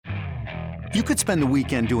You could spend the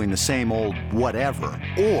weekend doing the same old whatever,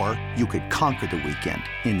 or you could conquer the weekend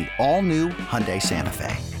in the all-new Hyundai Santa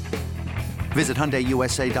Fe. Visit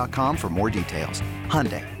HyundaiUSA.com for more details.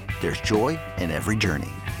 Hyundai, there's joy in every journey.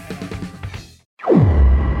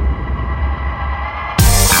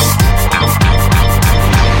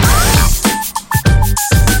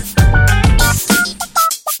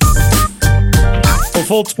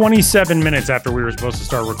 A full 27 minutes after we were supposed to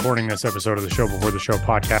start recording this episode of the Show Before the Show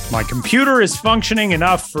podcast, my computer is functioning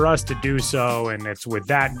enough for us to do so. And it's with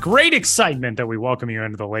that great excitement that we welcome you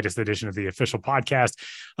into the latest edition of the official podcast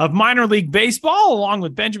of Minor League Baseball, along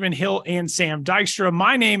with Benjamin Hill and Sam Dykstra.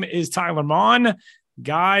 My name is Tyler Mon.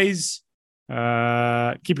 Guys,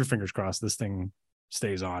 keep your fingers crossed this thing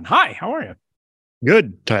stays on. Hi, how are you?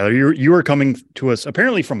 Good, Tyler. You are coming to us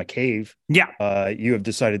apparently from a cave. Yeah. You have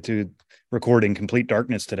decided to record in complete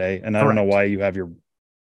darkness today, and I Correct. don't know why you have your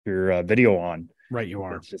video on. Right, you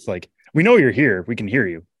are. It's just like, we know you're here. We can hear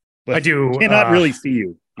you. But I do. We cannot really see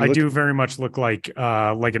you. I do very much look like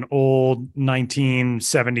an old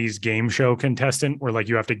 1970s game show contestant where like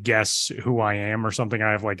you have to guess who I am or something.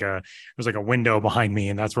 I have there's a window behind me,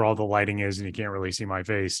 and that's where all the lighting is, and you can't really see my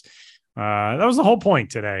face. That was the whole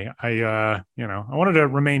point today. I wanted to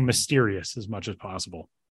remain mysterious as much as possible.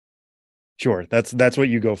 Sure. That's what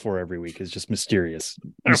you go for every week, is just mysterious.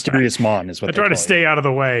 Mysterious Mon is what I try to stay out of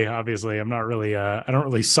the way. Obviously, I'm not really, I don't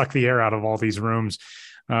really suck the air out of all these rooms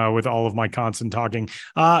with all of my constant talking.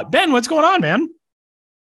 Ben, what's going on, man?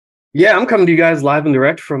 Yeah, I'm coming to you guys live and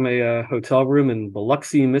direct from a hotel room in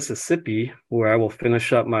Biloxi, Mississippi, where I will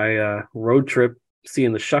finish up my road trip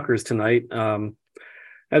seeing the Shuckers tonight.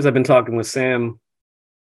 As I've been talking with Sam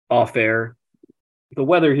off air, the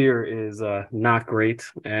weather here is not great,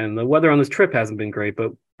 and the weather on this trip hasn't been great,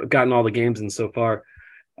 but I've gotten all the games in so far.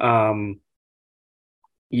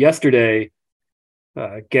 Yesterday,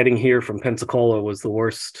 getting here from Pensacola was the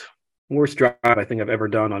worst drive I think I've ever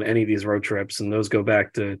done on any of these road trips, and those go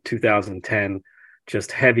back to 2010.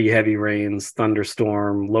 Just heavy rains,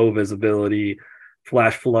 thunderstorm, low visibility,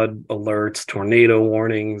 flash flood alerts, tornado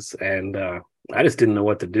warnings, and I just didn't know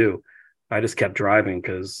what to do. I just kept driving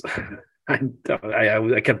because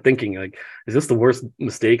I kept thinking, like, is this the worst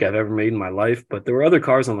mistake I've ever made in my life? But there were other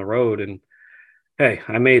cars on the road, and hey,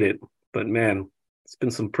 I made it. But man, it's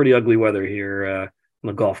been some pretty ugly weather here on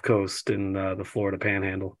the Gulf Coast and the Florida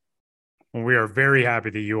Panhandle. Well, we are very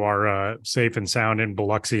happy that you are safe and sound in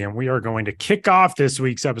Biloxi, and we are going to kick off this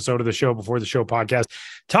week's episode of the Show Before the Show podcast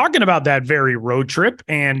talking about that very road trip.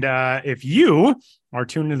 And if you are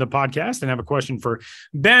tuned into the podcast and have a question for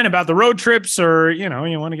Ben about the road trips, or, you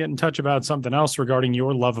want to get in touch about something else regarding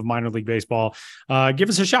your love of minor league baseball, give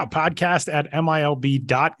us a shout. Podcast at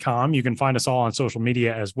MILB.com. You can find us all on social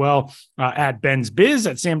media as well, at Ben's Biz,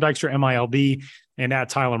 at Sam Dykstra MILB, and at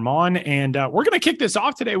Tyler Mon. And we're going to kick this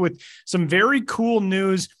off today with some very cool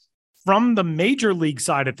news from the major league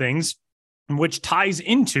side of things, which ties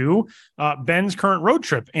into Ben's current road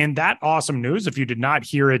trip. And that awesome news, if you did not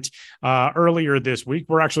hear it earlier this week,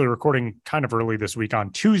 we're actually recording kind of early this week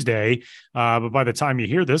on Tuesday. But by the time you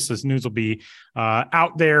hear this news will be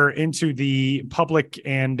out there into the public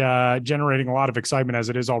and generating a lot of excitement, as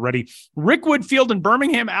it is already. Rickwood Field in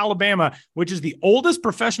Birmingham, Alabama, which is the oldest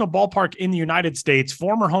professional ballpark in the United States,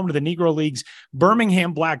 former home to the Negro League's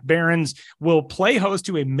Birmingham Black Barons, will play host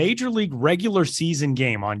to a major league regular season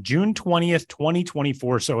game on June 20th,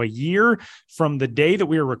 2024. So a year from the day that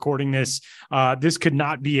we are recording this, this could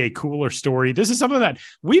not be a cooler story. This is something that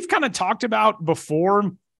we've kind of talked about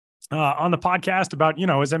before on the podcast about,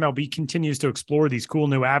 as MLB continues to explore these cool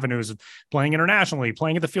new avenues of playing internationally,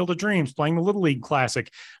 playing at the Field of Dreams, playing the Little League Classic.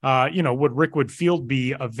 Would Rickwood Field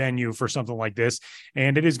be a venue for something like this?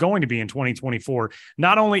 And it is going to be in 2024.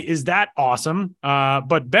 Not only is that awesome,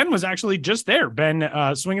 but Ben was actually just there.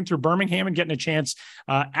 Ben swinging through Birmingham and getting a chance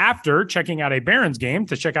after checking out a Barons game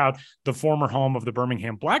to check out the former home of the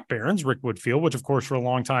Birmingham Black Barons, Rickwood Field, which of course for a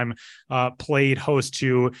long time played host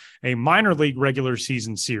to a minor league regular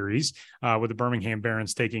season series. With the Birmingham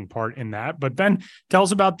Barons taking part in that. But Ben, tell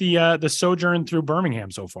us about the sojourn through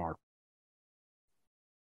Birmingham so far.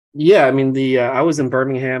 Yeah, I mean, I was in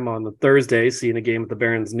Birmingham on the Thursday, seeing a game at the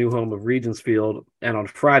Barons' new home of Regents Field, and on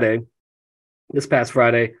this past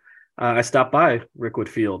Friday, I stopped by Rickwood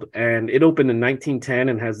Field, and it opened in 1910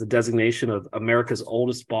 and has the designation of America's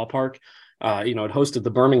oldest ballpark. It hosted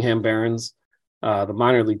the Birmingham Barons, the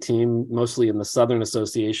minor league team, mostly in the Southern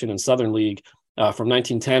Association and Southern League. From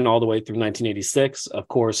 1910 all the way through 1986. Of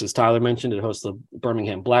course, as Tyler mentioned, it hosts the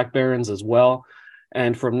Birmingham Black Barons as well.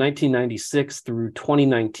 And from 1996 through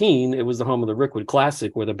 2019, it was the home of the Rickwood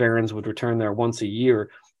Classic, where the Barons would return there once a year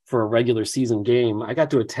for a regular season game. I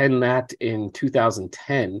got to attend that in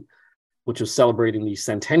 2010, which was celebrating the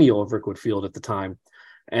centennial of Rickwood Field at the time.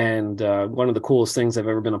 And one of the coolest things I've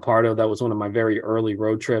ever been a part of, that was one of my very early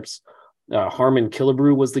road trips. Harmon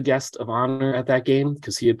Killebrew was the guest of honor at that game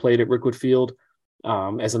because he had played at Rickwood Field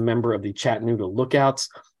as a member of the Chattanooga Lookouts.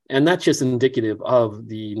 And that's just indicative of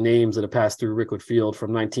the names that have passed through Rickwood Field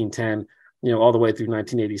from 1910, all the way through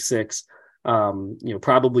 1986.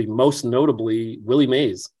 Probably most notably Willie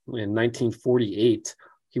Mays in 1948.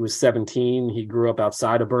 He was 17. He grew up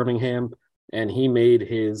outside of Birmingham, and he made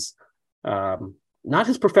his not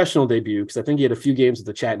his professional debut, because I think he had a few games with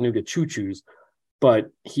the Chattanooga Choo-Choos,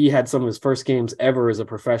 but he had some of his first games ever as a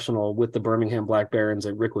professional with the Birmingham Black Barons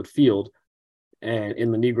at Rickwood Field and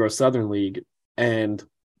in the Negro Southern League. And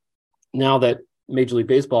now that Major League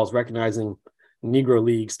Baseball is recognizing Negro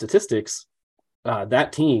League statistics,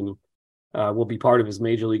 that team will be part of his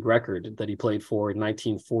Major League record that he played for in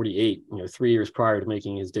 1948, 3 years prior to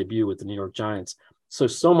making his debut with the New York Giants.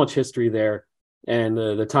 So much history there. And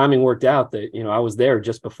the timing worked out that, I was there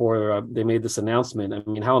just before they made this announcement. I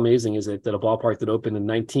mean, how amazing is it that a ballpark that opened in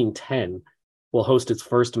 1910 will host its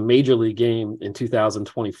first Major League game in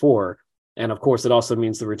 2024? And of course, it also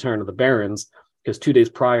means the return of the Barons, because 2 days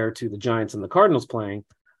prior to the Giants and the Cardinals playing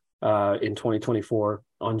in 2024,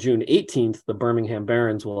 on June 18th, the Birmingham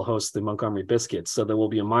Barons will host the Montgomery Biscuits. So there will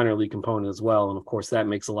be a minor league component as well. And of course, that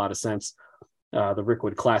makes a lot of sense. The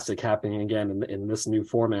Rickwood Classic happening again in this new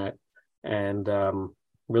format. And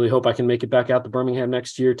really hope I can make it back out to Birmingham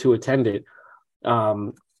next year to attend it.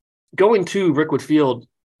 Going to Rickwood Field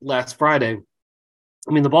last Friday,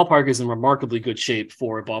 I mean, the ballpark is in remarkably good shape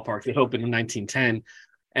for a ballpark that opened in 1910.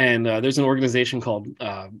 And there's an organization called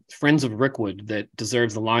Friends of Rickwood that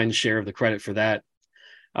deserves the lion's share of the credit for that.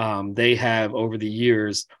 They have, over the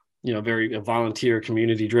years, very volunteer,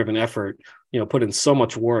 community-driven effort, put in so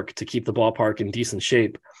much work to keep the ballpark in decent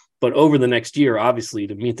shape. But over the next year, obviously,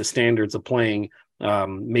 to meet the standards of playing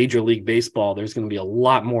Major League Baseball, there's going to be a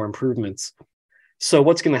lot more improvements. So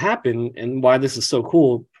what's going to happen, and why this is so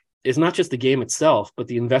cool, is not just the game itself, but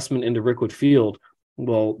the investment into Rickwood Field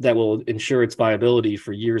that will ensure its viability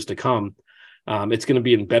for years to come. It's going to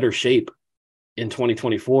be in better shape in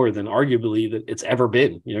 2024 than arguably that it's ever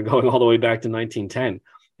been, going all the way back to 1910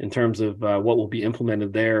 in terms of what will be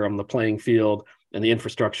implemented there on the playing field and the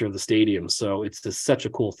infrastructure of the stadium. So it's just such a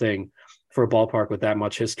cool thing for a ballpark with that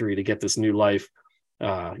much history to get this new life,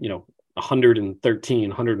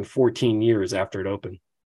 114 years after it opened.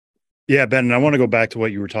 Yeah, Ben, and I want to go back to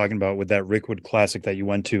what you were talking about with that Rickwood Classic that you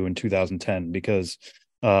went to in 2010, because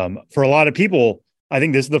for a lot of people, I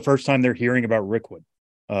think this is the first time they're hearing about Rickwood,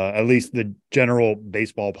 at least the general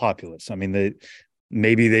baseball populace. I mean,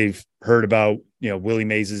 maybe they've heard about, Willie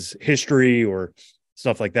Mays' history or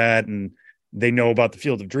stuff like that, and they know about the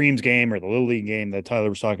Field of Dreams game or the Little League game that Tyler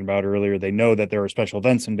was talking about earlier. They know that there are special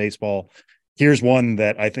events in baseball. Here's one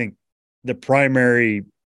that I think the primary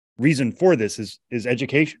reason for this is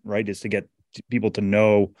education, right? Is to get people to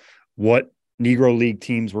know what Negro League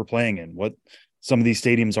teams were playing in, what some of these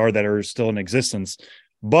stadiums are that are still in existence.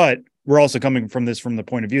 But we're also coming from the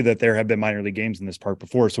point of view that there have been minor league games in this park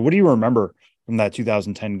before. So what do you remember from that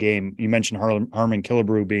 2010 game? You mentioned Harmon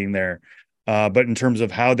Killebrew being there. But in terms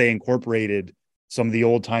of how they incorporated some of the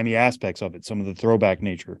old timey aspects of it, some of the throwback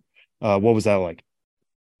nature, what was that like?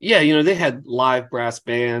 Yeah, they had live brass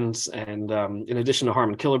bands, and in addition to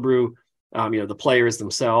Harmon Killebrew, the players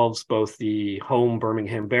themselves, both the home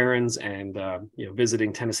Birmingham Barons and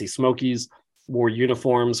visiting Tennessee Smokies, wore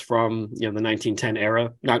uniforms from the 1910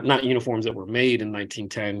 era, not uniforms that were made in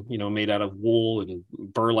 1910, made out of wool and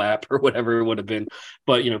burlap or whatever it would have been,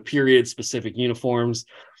 but period specific uniforms.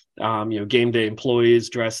 Game day employees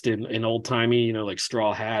dressed in old timey, like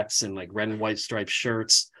straw hats and like red and white striped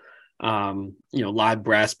shirts. Live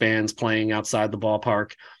brass bands playing outside the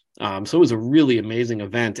ballpark. So it was a really amazing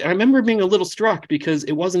event. And I remember being a little struck because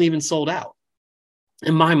it wasn't even sold out.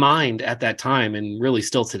 In my mind at that time, and really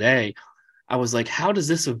still today, I was like, how does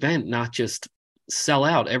this event not just sell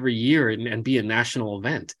out every year and be a national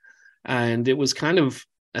event? And it was kind of,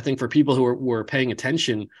 I think, for people who were paying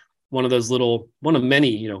attention, one of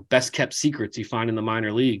many, best kept secrets you find in the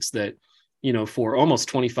minor leagues that, for almost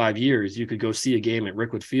 25 years, you could go see a game at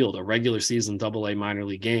Rickwood Field, a regular season AA minor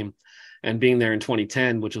league game. And being there in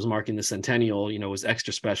 2010, which was marking the centennial, was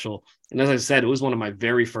extra special. And as I said, it was one of my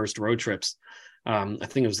very first road trips. I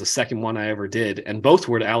think it was the second one I ever did. And both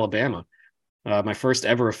were to Alabama. My first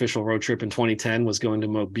ever official road trip in 2010 was going to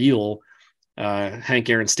Mobile, Hank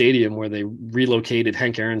Aaron Stadium, where they relocated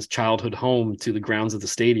Hank Aaron's childhood home to the grounds of the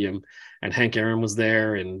stadium. And Hank Aaron was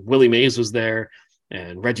there, and Willie Mays was there,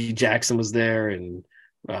 and Reggie Jackson was there, and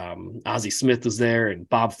Ozzie Smith was there and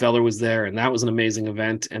Bob Feller was there, and that was an amazing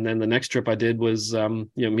event. And then the next trip I did was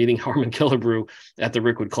meeting Harmon Killebrew at the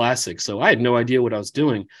Rickwood Classic. So I had no idea what I was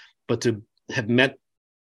doing, but to have met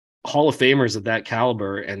Hall of Famers of that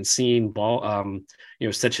caliber and seen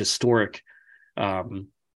such historic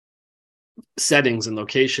settings and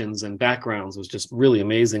locations and backgrounds was just really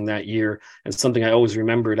amazing that year, and something I always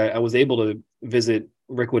remembered. I was able to visit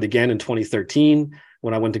Rickwood again in 2013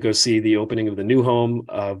 when I went to go see the opening of the new home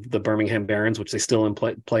of the Birmingham Barons, which they still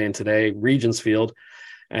play in today, Regents Field.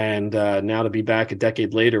 And now to be back a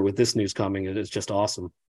decade later with this news coming, it is just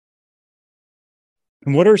awesome.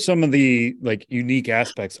 And what are some of the unique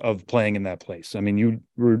aspects of playing in that place? I mean, you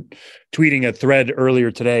were tweeting a thread earlier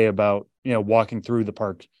today about, walking through the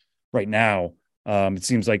park right now. It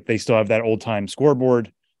seems like they still have that old time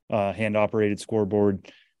scoreboard, hand operated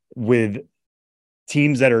scoreboard, with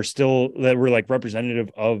teams that were like representative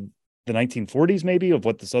of the 1940s, maybe, of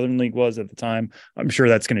what the Southern League was at the time. I'm sure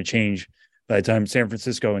that's going to change by the time San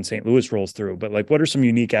Francisco and St. Louis rolls through. But what are some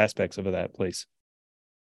unique aspects of that place?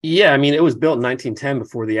 Yeah, I mean, it was built in 1910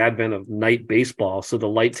 before the advent of night baseball. So the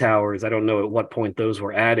light towers, I don't know at what point those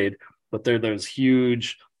were added, but they're those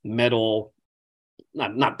huge metal,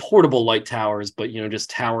 not portable light towers, but, just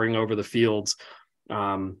towering over the fields,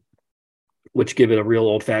 which give it a real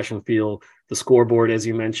old fashioned feel. The scoreboard, as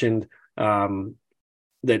you mentioned,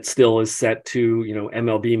 that still is set to,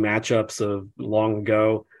 MLB matchups of long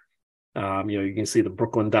ago. You can see the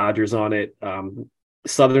Brooklyn Dodgers on it.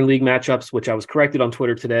 Southern League matchups, which I was corrected on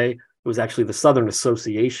Twitter today. It was actually the Southern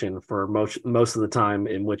Association for most of the time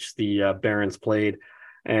in which the Barons played.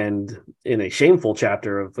 And in a shameful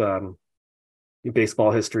chapter of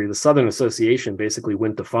baseball history, the Southern Association basically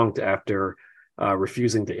went defunct after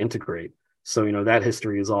refusing to integrate. So, that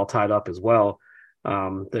history is all tied up as well.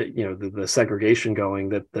 The segregation going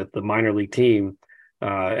that the minor league team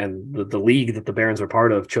and the league that the Barons were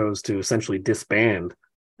part of chose to essentially disband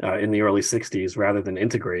in the early 60s rather than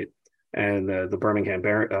integrate. And the Birmingham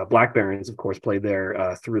Black Barons, of course, played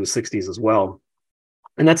there through the 60s as well.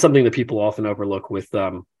 And that's something that people often overlook with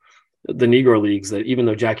the Negro Leagues, that even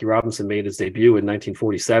though Jackie Robinson made his debut in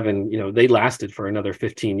 1947, they lasted for another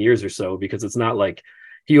 15 years or so, because it's not like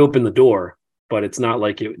he opened the door, but it's not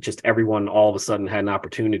like it just everyone all of a sudden had an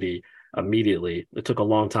opportunity immediately. It took a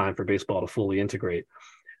long time for baseball to fully integrate.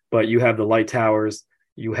 But you have the light towers,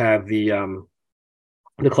 you have the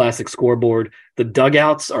classic scoreboard. The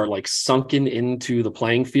dugouts are like sunken into the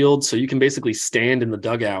playing field, so you can basically stand in the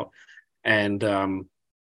dugout, and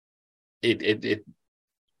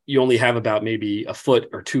you only have about maybe a foot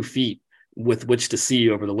or 2 feet with which to see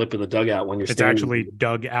over the lip of the dugout when you're standing. It's actually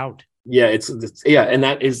dug out. Yeah, it's and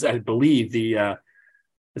that is, I believe,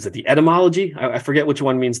 is it the etymology? I forget which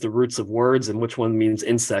one means the roots of words and which one means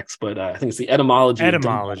insects, but I think it's the etymology.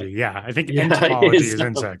 Etymology, yeah. I think entomology is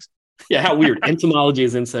insects. Yeah, how weird. Entomology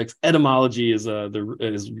is insects. Etymology is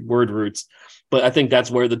is word roots. But I think that's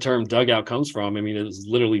where the term dugout comes from. I mean, it was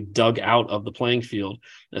literally dug out of the playing field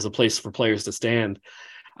as a place for players to stand.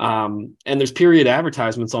 And there's period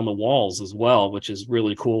advertisements on the walls as well, which is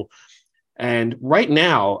really cool. And right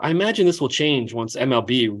now, I imagine this will change once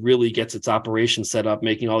MLB really gets its operation set up,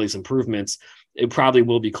 making all these improvements. It probably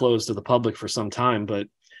will be closed to the public for some time. But,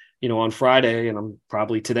 on Friday, and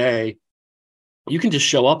probably today, you can just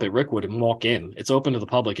show up at Rickwood and walk in. It's open to the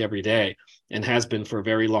public every day and has been for a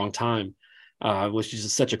very long time, which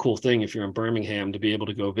is such a cool thing if you're in Birmingham to be able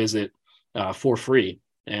to go visit for free.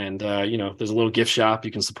 And, there's a little gift shop.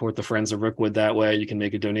 You can support the Friends of Rickwood that way. You can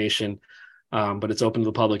make a donation, but it's open to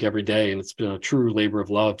the public every day. And it's been a true labor of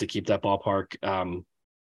love to keep that ballpark,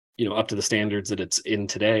 up to the standards that it's in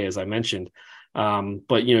today, as I mentioned.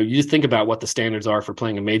 But you just think about what the standards are for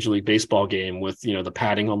playing a Major League Baseball game with, the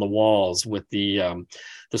padding on the walls, with the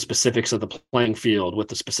specifics of the playing field, with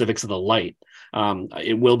the specifics of the light.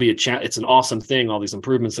 It will be it's an awesome thing, all these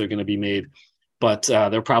improvements that are going to be made, but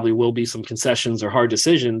there probably will be some concessions or hard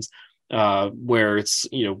decisions where it's,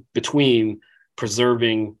 between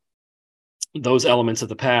preserving those elements of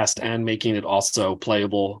the past and making it also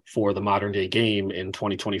playable for the modern day game in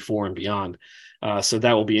 2024 and beyond. So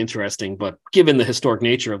that will be interesting, but given the historic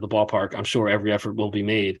nature of the ballpark, I'm sure every effort will be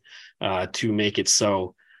made to make it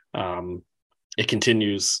so it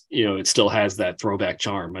continues, it still has that throwback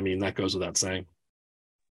charm. I mean, that goes without saying.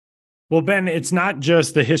 Well, Ben, it's not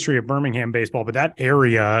just the history of Birmingham baseball, but that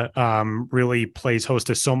area really plays host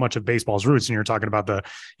to so much of baseball's roots. And you're talking about the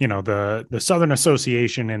Southern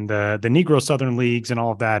Association and the Negro Southern Leagues and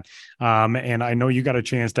all of that. And I know you got a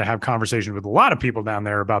chance to have conversations with a lot of people down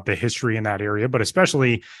there about the history in that area, but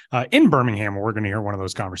especially in Birmingham, we're going to hear one of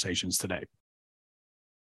those conversations today.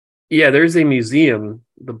 Yeah, there's a museum.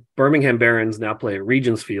 The Birmingham Barons now play at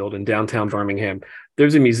Regents Field in downtown Birmingham.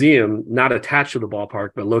 There's a museum not attached to the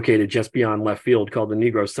ballpark, but located just beyond left field called the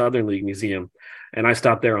Negro Southern League Museum. And I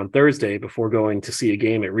stopped there on Thursday before going to see a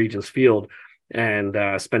game at Regents Field and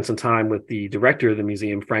spent some time with the director of the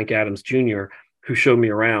museum, Frank Adams Jr., who showed me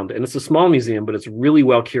around. And it's a small museum, but it's really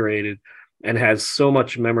well curated and has so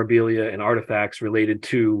much memorabilia and artifacts related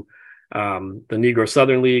to the Negro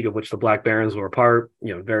Southern League, of which the Black Barons were a part,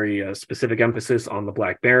 very specific emphasis on the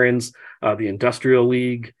Black Barons, the Industrial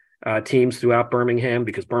League teams throughout Birmingham,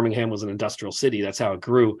 because Birmingham was an industrial city. That's how it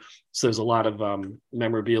grew. So there's a lot of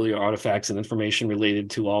memorabilia, artifacts, and information related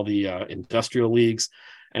to all the industrial leagues.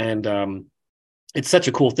 And it's such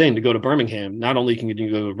a cool thing to go to Birmingham. Not only can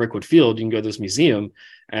you go to Rickwood Field, you can go to this museum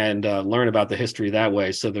and learn about the history that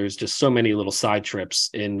way. So there's just so many little side trips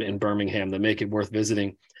in Birmingham that make it worth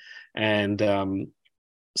visiting. And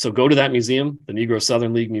so go to that museum, the Negro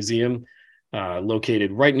Southern League Museum,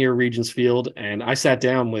 located right near Regents Field. And I sat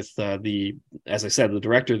down with as I said, the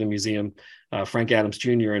director of the museum, Frank Adams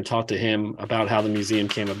Jr., and talked to him about how the museum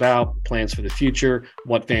came about, plans for the future,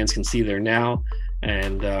 what fans can see there now.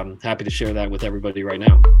 And happy to share that with everybody right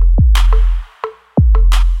now.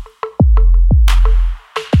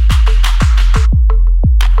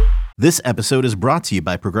 This episode is brought to you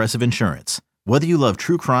by Progressive Insurance. Whether you love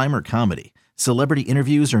true crime or comedy, celebrity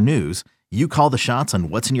interviews or news, you call the shots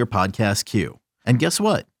on what's in your podcast queue. And guess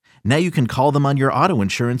what? Now you can call them on your auto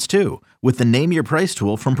insurance too, with the Name Your Price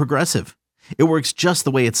tool from Progressive. It works just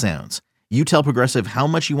the way it sounds. You tell Progressive how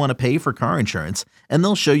much you want to pay for car insurance, and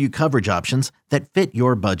they'll show you coverage options that fit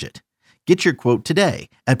your budget. Get your quote today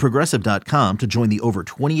at Progressive.com to join the over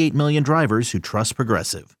 28 million drivers who trust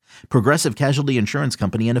Progressive. Progressive Casualty Insurance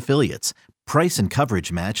Company and Affiliates. Price and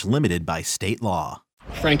coverage match limited by state law.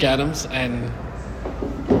 Frank Adams, and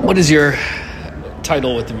what is your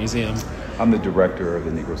title with the museum? I'm the director of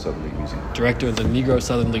the Negro Southern League Museum. Director of the Negro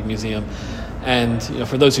Southern League Museum. And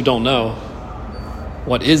for those who don't know,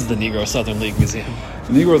 what is the Negro Southern League Museum?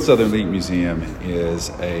 The Negro Southern League Museum is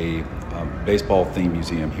a baseball-themed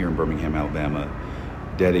museum here in Birmingham, Alabama,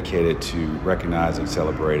 dedicated to recognizing,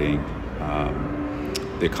 celebrating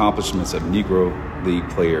the accomplishments of Negro League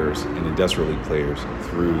players and Industrial League players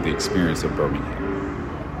through the experience of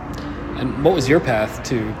Birmingham. And what was your path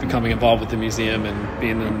to becoming involved with the museum and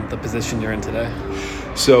being in the position you're in today?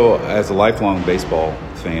 So, as a lifelong baseball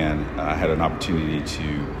fan, I had an opportunity to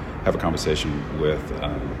have a conversation with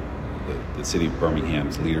the city of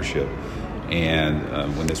Birmingham's leadership.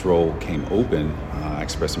 And when this role came open, I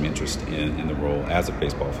expressed some interest in the role as a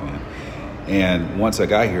baseball fan. And once I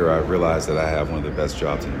got here, I realized that I have one of the best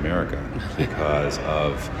jobs in America because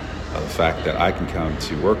of the fact that I can come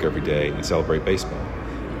to work every day and celebrate baseball.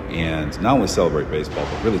 And not only celebrate baseball,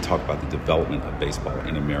 but really talk about the development of baseball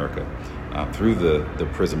in America through the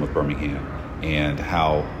prism of Birmingham and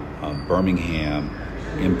how Birmingham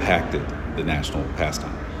impacted the national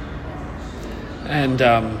pastime. And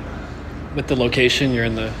with the location, you're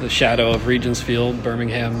in the shadow of Regents Field,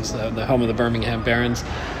 Birmingham's the home of the Birmingham Barons.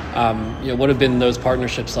 What have been those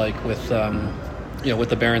partnerships like with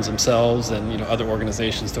the Barons themselves and other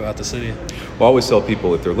organizations throughout the city? Well, I always tell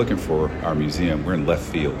people if they're looking for our museum, we're in left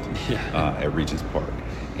field at Regents Park.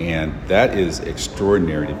 And that is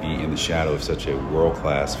extraordinary to be in the shadow of such a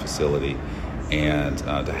world-class facility and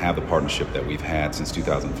to have the partnership that we've had since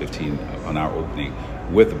 2015 on our opening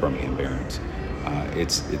with the Birmingham Barons.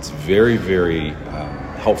 It's very, very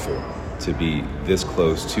helpful to be this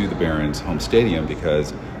close to the Barons' home stadium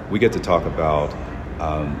because we get to talk about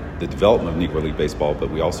the development of Negro League baseball, but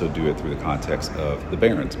we also do it through the context of the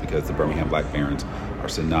Barons because the Birmingham Black Barons are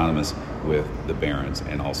synonymous with the Barons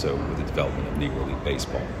and also with the development of Negro League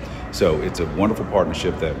baseball. So it's a wonderful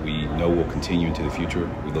partnership that we know will continue into the future.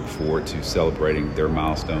 We look forward to celebrating their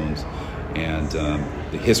milestones and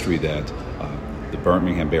the history that the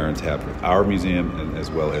Birmingham Barons have with our museum and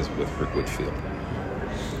as well as with Rickwood Field.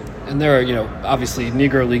 And there are, obviously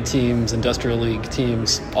Negro League teams, Industrial League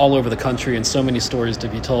teams all over the country and so many stories to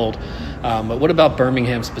be told. But what about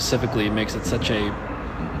Birmingham specifically makes it such a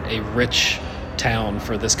rich town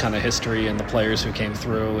for this kind of history and the players who came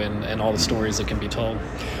through and all the stories that can be told?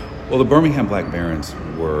 Well, the Birmingham Black Barons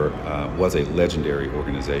was a legendary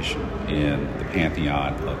organization in the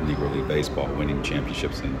pantheon of Negro League baseball, winning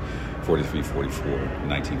championships in 43, 44,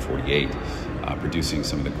 1948, producing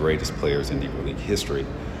some of the greatest players in Negro League history,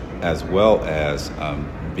 as well as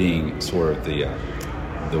being sort of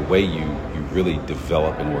the way you really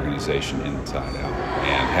develop an organization inside out,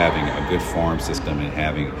 and having a good farm system and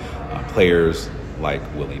having players like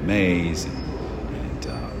Willie Mays and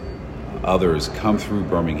others come through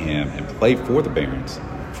Birmingham and play for the Barons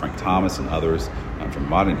Frank Thomas and others from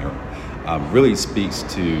modern era, really speaks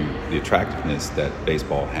to the attractiveness that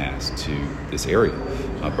baseball has to this area.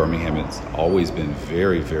 Birmingham has always been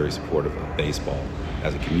very, very supportive of baseball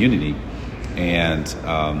as a community, and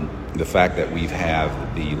the fact that we've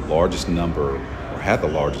have the largest number, or had the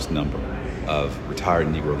largest number, of retired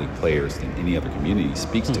Negro League players than any other community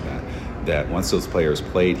speaks to that once those players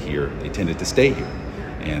played here, they tended to stay here.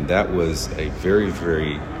 And that was a very,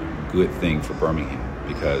 very good thing for Birmingham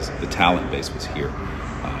because the talent base was here.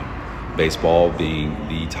 Baseball, being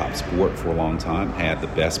the top sport for a long time, had the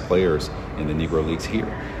best players in the Negro Leagues here.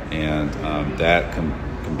 And that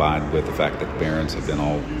combined with the fact that the Barons have been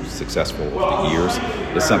all successful over the years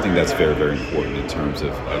is something that's very, very important in terms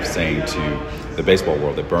of saying to the baseball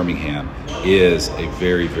world that Birmingham is a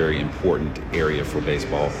very, very important area for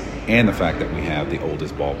baseball, and the fact that we have the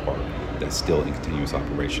oldest ballpark that's still in continuous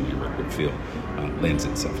operation in Rickwood Field lends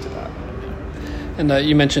itself to that. And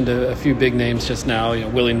you mentioned a few big names just now,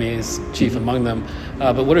 Willie Mays, chief among them.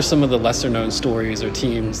 But what are some of the lesser-known stories or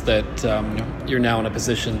teams that you're now in a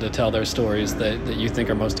position to tell their stories that you think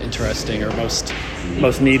are most interesting or most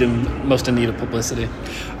in need of publicity?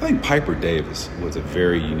 I think Piper Davis was a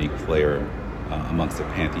very unique player amongst the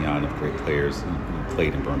pantheon of great players who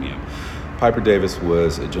played in Birmingham. Piper Davis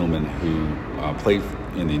was a gentleman who played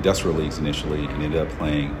in the industrial leagues initially and ended up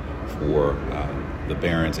playing for the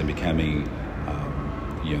Barons and becoming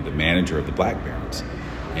the manager of the Black Barons.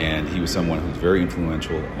 And he was someone who was very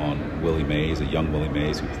influential on Willie Mays, a young Willie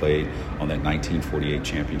Mays who played on that 1948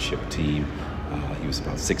 championship team. He was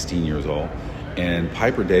about 16 years old. And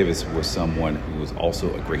Piper Davis was someone who was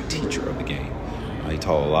also a great teacher of the game. He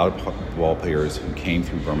taught a lot of ball players who came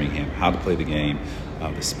through Birmingham how to play the game,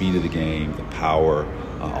 the speed of the game, the power,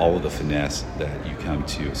 all of the finesse that you come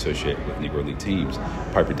to associate with Negro League teams.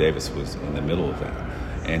 Piper Davis was in the middle of that.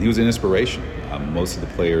 And he was an inspiration. Most of the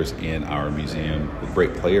players in our museum were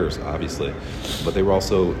great players, obviously, but they were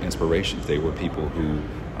also inspirations. They were people who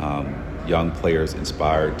young players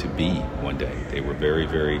inspired to be one day. They were very,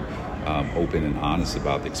 very open and honest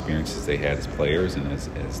about the experiences they had as players and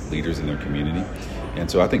as leaders in their community. And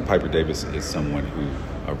so I think Piper Davis is someone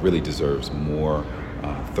who really deserves more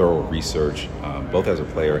thorough research, both as a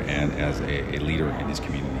player and as a leader in his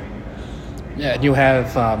community. Yeah, and you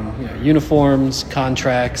have uniforms,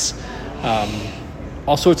 contracts,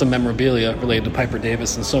 all sorts of memorabilia related to Piper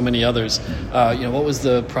Davis and so many others. What was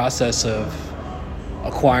the process of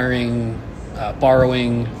acquiring,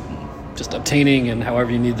 borrowing, just obtaining, and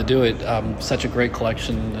however you need to do it, such a great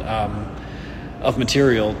collection of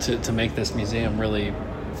material to make this museum really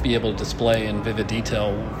be able to display in vivid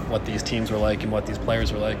detail what these teams were like and what these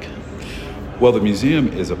players were like? Well, the museum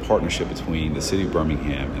is a partnership between the City of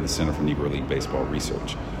Birmingham and the Center for Negro League Baseball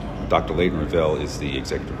Research. Dr. Layden Ravel is the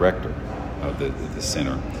executive director of the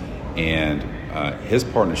center, and his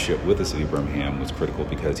partnership with the City of Birmingham was critical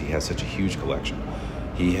because he has such a huge collection.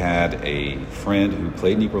 He had a friend who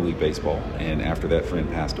played Negro League baseball, and after that friend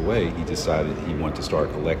passed away, he decided he wanted to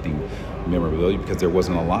start collecting memorabilia because there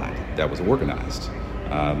wasn't a lot that was organized.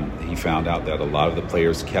 He found out that a lot of the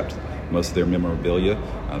players kept most of their memorabilia.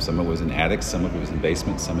 Some of it was in attics, some of it was in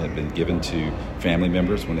basements, some had been given to family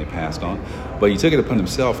members when they passed on. But he took it upon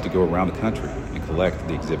himself to go around the country and collect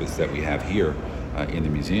the exhibits that we have here in the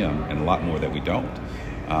museum, and a lot more that we don't.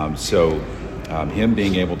 Him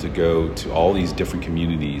being able to go to all these different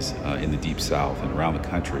communities in the Deep South and around the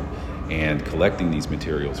country and collecting these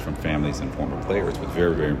materials from families and former players was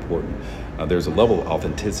very, very important. There's a level of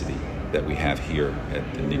authenticity that we have here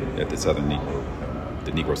at the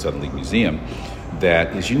Negro Southern League Museum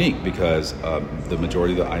that is unique because the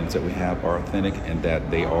majority of the items that we have are authentic and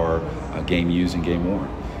that they are game used and game worn.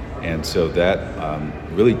 And so that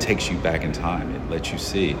really takes you back in time. It lets you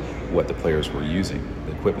see what the players were using,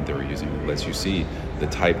 the equipment they were using. It lets you see the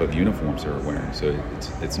type of uniforms they were wearing. So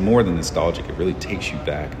it's more than nostalgic. It really takes you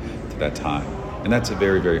back to that time. And that's a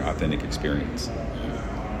very, very authentic experience.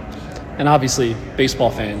 And obviously,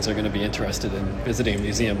 baseball fans are going to be interested in visiting a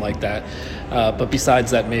museum like that. But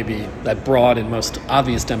besides that, maybe that broad and most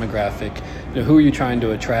obvious demographic, who are you trying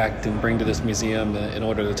to attract and bring to this museum in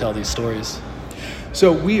order to tell these stories?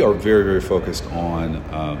 So we are very, very focused on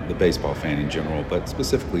the baseball fan in general, but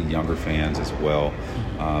specifically younger fans as well.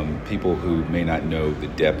 People who may not know the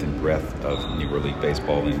depth and breadth of Negro League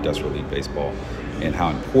baseball and Industrial League baseball and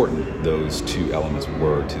how important those two elements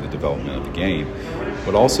were to the development of the game,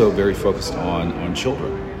 but also very focused on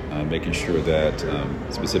children, making sure that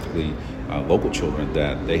specifically local children,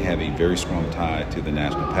 that they have a very strong tie to the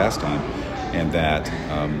national pastime and that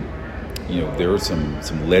there are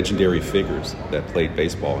some legendary figures that played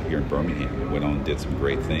baseball here in Birmingham and went on and did some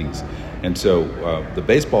great things. And so the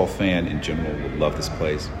baseball fan in general would love this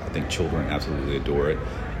place. I think children absolutely adore it.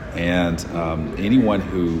 And anyone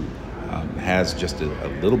who has just a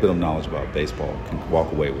little bit of knowledge about baseball can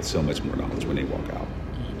walk away with so much more knowledge when they walk out.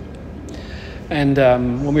 And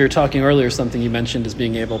when we were talking earlier, something you mentioned is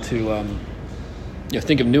being able to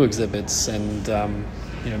think of new exhibits and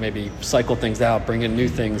maybe cycle things out, bring in new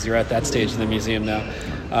things. You're at that stage in the museum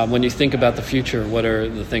now. When you think about the future, what are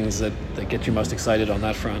the things that get you most excited on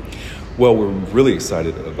that front? Well, we're really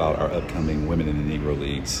excited about our upcoming Women in the Negro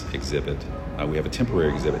Leagues exhibit. We have a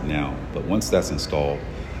temporary exhibit now, but once that's installed,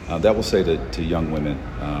 that will say to young women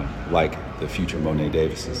like the future Monet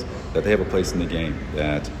Davises that they have a place in the game,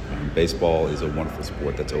 that baseball is a wonderful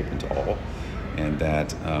sport that's open to all, and that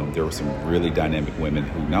there were some really dynamic women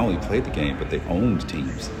who not only played the game, but they owned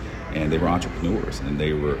teams, and they were entrepreneurs, and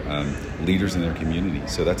they were leaders in their community.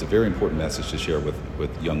 So that's a very important message to share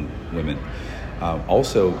with young women.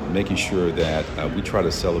 Also, making sure that we try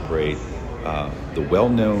to celebrate the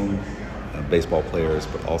well-known baseball players,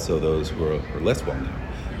 but also those who are less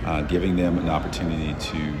well-known, giving them an opportunity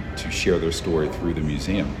to share their story through the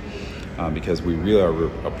museum, because we really are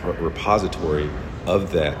a repository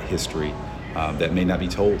of that history that may not be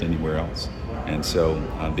told anywhere else. And so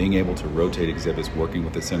being able to rotate exhibits, working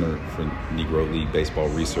with the Center for Negro League Baseball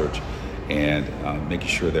Research, and making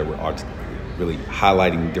sure that we're really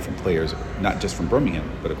highlighting different players, not just from Birmingham,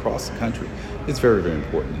 but across the country, is very, very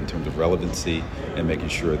important in terms of relevancy and making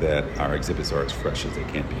sure that our exhibits are as fresh as they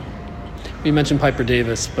can be. You mentioned Piper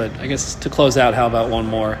Davis, but I guess to close out, how about one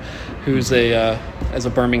more, who's as a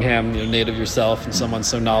Birmingham native yourself and someone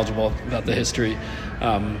so knowledgeable about the history.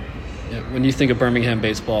 When you think of Birmingham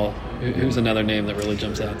baseball, who's another name that really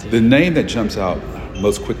jumps out to you? The name that jumps out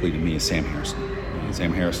most quickly to me is Sam Hairston.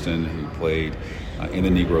 Sam Hairston, who played in the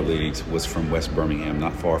Negro Leagues, was from West Birmingham,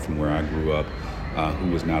 not far from where I grew up,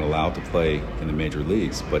 who was not allowed to play in the major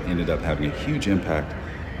leagues, but ended up having a huge impact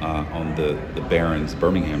on the Barons,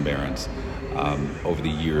 Birmingham Barons, over the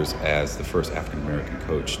years as the first African-American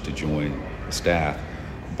coach to join the staff.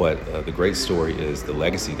 But the great story is the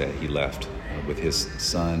legacy that he left with his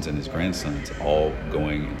sons and his grandsons all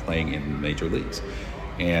going and playing in the major leagues.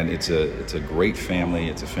 And it's a great family.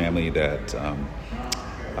 It's a family that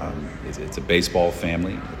it's a baseball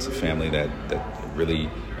family. It's a family that really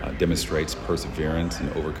demonstrates perseverance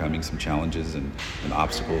and overcoming some challenges and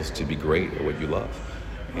obstacles to be great at what you love.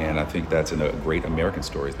 And I think that's a great American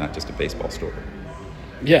story. It's not just a baseball story.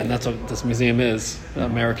 Yeah, and that's what this museum is,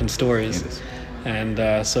 American stories.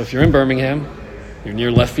 And so if you're in Birmingham, you're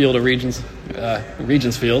near left field or Regents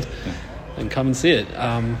Field, and come and see it.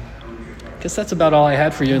 I guess that's about all I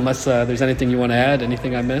had for you, unless there's anything you want to add,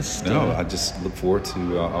 anything I missed. No, I just look forward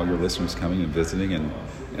to all your listeners coming and visiting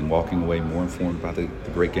and walking away more informed about the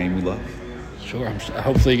great game we love. Sure.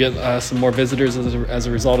 Hopefully you get some more visitors as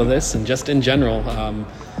a result of this, and just in general,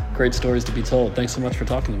 great stories to be told. Thanks so much for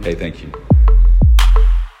talking to me. Hey, thank you.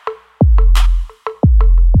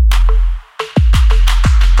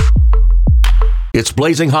 It's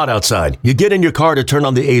blazing hot outside. You get in your car to turn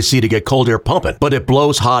on the AC to get cold air pumping, but it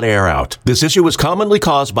blows hot air out. This issue is commonly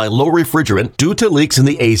caused by low refrigerant due to leaks in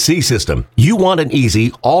the AC system. You want an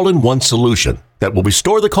easy, all-in-one solution that will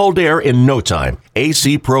restore the cold air in no time.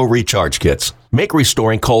 AC Pro Recharge Kits make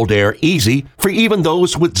restoring cold air easy for even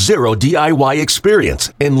those with zero DIY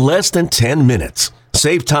experience in less than 10 minutes.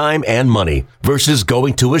 Save time and money versus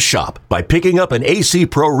going to a shop by picking up an AC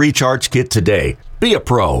Pro Recharge Kit today. Be a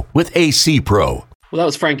pro with AC Pro. Well, that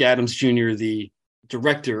was Frank Adams Jr., the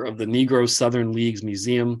director of the Negro Southern Leagues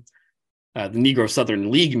Museum, the Negro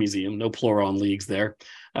Southern League Museum, no plural on leagues there.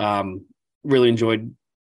 Really enjoyed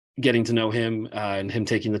getting to know him and him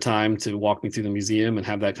taking the time to walk me through the museum and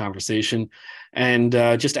have that conversation. And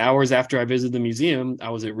just hours after I visited the museum,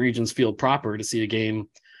 I was at Regents Field proper to see a game.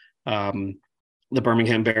 The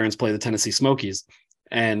Birmingham Barons play the Tennessee Smokies.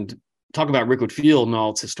 And talk about Rickwood Field and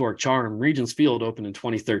all its historic charm. Regents Field opened in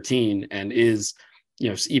 2013 and is,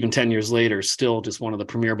 even 10 years later, still just one of the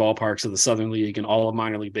premier ballparks of the Southern League and all of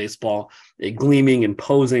minor league baseball. A gleaming,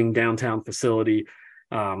 imposing downtown facility.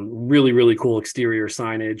 Really, really cool exterior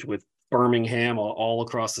signage with Birmingham all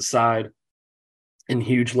across the side in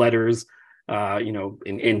huge letters,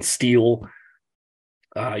 in steel,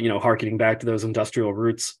 harkening back to those industrial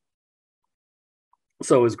roots.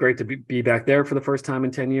 So it was great to be back there for the first time in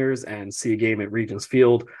 10 years and see a game at Regents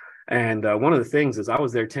Field. And one of the things is I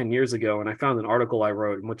was there 10 years ago and I found an article I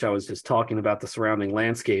wrote in which I was just talking about the surrounding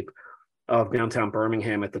landscape of downtown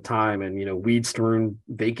Birmingham at the time and, weed-strewn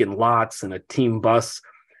vacant lots and a team bus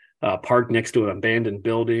park next to an abandoned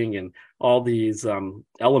building, and all these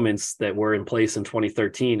elements that were in place in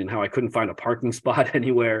 2013, and how I couldn't find a parking spot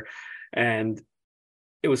anywhere. And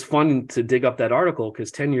it was fun to dig up that article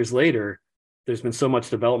because 10 years later, there's been so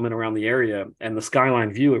much development around the area, and the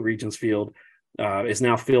skyline view at Regents Field is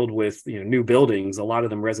now filled with new buildings, a lot of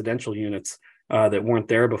them residential units that weren't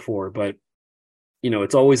there before. But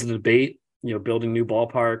it's always a debate, building new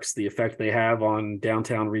ballparks, the effect they have on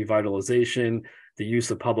downtown revitalization, the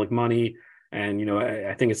use of public money. And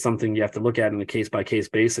I think it's something you have to look at on a case by case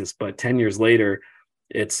basis. But 10 years later,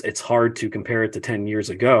 it's hard to compare it to 10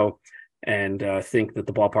 years ago and think that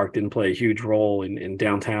the ballpark didn't play a huge role in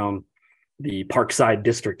downtown, the Parkside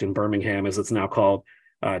District in Birmingham, as it's now called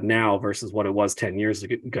now, versus what it was 10 years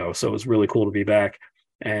ago. So it was really cool to be back.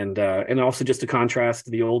 And also just to contrast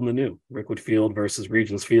the old and the new, Rickwood Field versus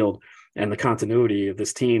Regents Field, and the continuity of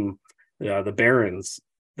this team, the Barons,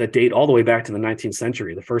 that date all the way back to the 19th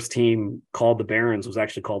century. The first team called the Barons was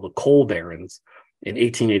actually called the Coal Barons in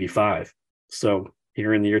 1885. So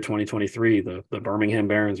here in the year 2023, the Birmingham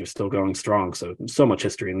Barons are still going strong. So much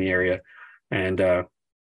history in the area, and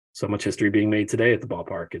so much history being made today at the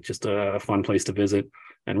ballpark. It's just a fun place to visit,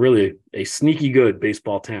 and really a sneaky good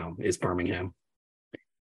baseball town is Birmingham.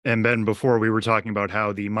 And Ben, before we were talking about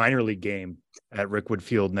how the minor league game at Rickwood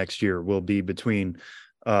Field next year will be between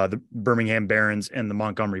the Birmingham Barons and the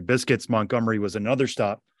Montgomery Biscuits. Montgomery was another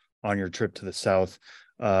stop on your trip to the South.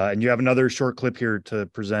 And you have another short clip here to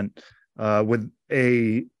present with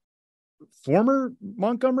a former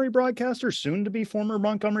Montgomery broadcaster, soon to be former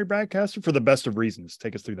Montgomery broadcaster, for the best of reasons.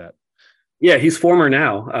 Take us through that. Yeah, he's former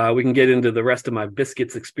now. We can get into the rest of my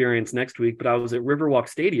Biscuits experience next week, but I was at Riverwalk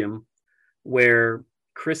Stadium where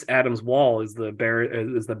Chris Adams-Wall is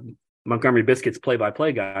the Montgomery Biscuits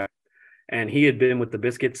play-by-play guy. And he had been with the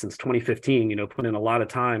Biscuits since 2015, put in a lot of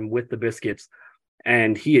time with the Biscuits.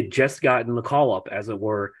 And he had just gotten the call up, as it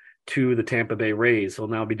were, to the Tampa Bay Rays. He'll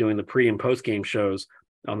now be doing the pre and post game shows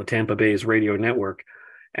on the Tampa Bay's radio network.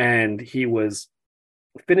 And he was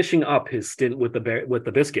finishing up his stint with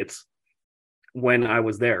the Biscuits when I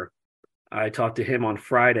was there. I talked to him on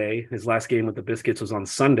Friday. His last game with the Biscuits was on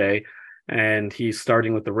Sunday, and he's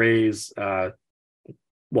starting with the Rays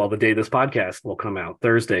the day this podcast will come out,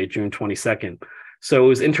 Thursday, June 22nd. So it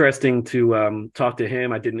was interesting to talk to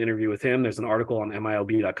him. I did an interview with him. There's an article on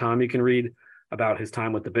MILB.com you can read about his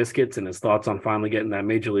time with the Biscuits and his thoughts on finally getting that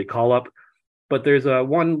major league call-up. But there's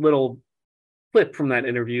one little clip from that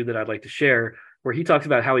interview that I'd like to share where he talks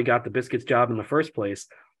about how he got the Biscuits job in the first place.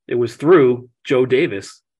 It was through Joe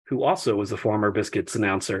Davis, who also was a former Biscuits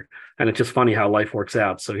announcer. And it's just funny how life works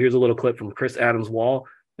out. So here's a little clip from Chris Adams-Wall.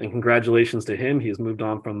 And congratulations to him. He has moved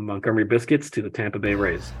on from Montgomery Biscuits to the Tampa Bay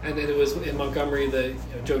Rays. And then it was in Montgomery that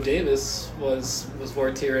Joe Davis was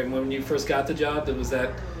worked here. And when you first got the job, was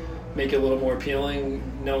that make it a little more appealing,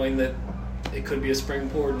 knowing that it could be a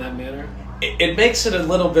springboard in that manner? It makes it a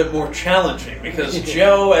little bit more challenging because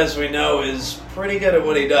Joe, as we know, is pretty good at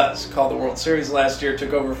what he does. Called the World Series last year,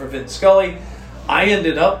 took over for Vince Scully. I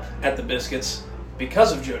ended up at the Biscuits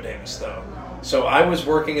because of Joe Davis, though. So I was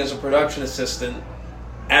working as a production assistant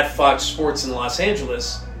at Fox Sports in Los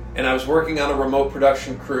Angeles, and I was working on a remote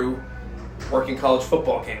production crew working college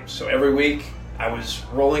football games. So every week I was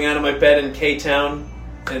rolling out of my bed in K-Town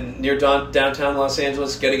and near downtown Los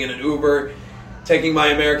Angeles, getting in an Uber, taking my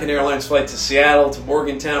American Airlines flight to Seattle, to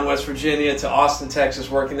Morgantown, West Virginia, to Austin, Texas,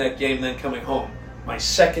 working that game, then coming home. My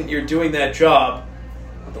second year doing that job,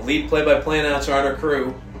 the lead play-by-play announcer on our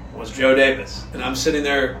crew was Joe Davis. And I'm sitting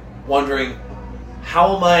there wondering,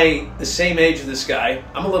 how am I the same age as this guy?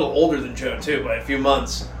 I'm a little older than Joe, too, by a few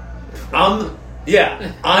months. I'm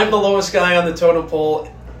the lowest guy on the totem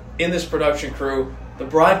pole in this production crew. The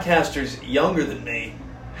broadcaster's younger than me.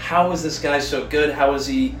 How is this guy so good? How is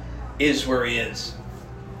he where he is?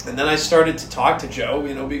 And then I started to talk to Joe.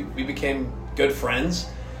 We became good friends.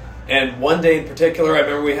 And one day in particular, I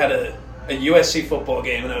remember we had a USC football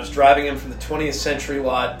game, and I was driving him from the 20th Century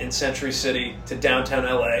lot in Century City to downtown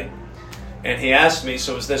LA. And he asked me,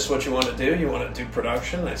 so is this what you want to do? You want to do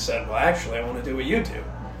production? And I said, well, actually, I want to do what you do.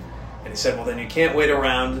 And he said, well, then you can't wait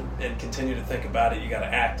around and continue to think about it. You got to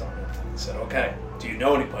act on it. I said, okay. Do you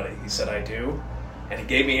know anybody? He said, I do. And he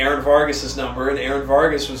gave me Aaron Vargas' number, and Aaron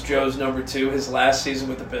Vargas was Joe's number 2 his last season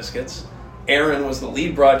with the Biscuits. Aaron was the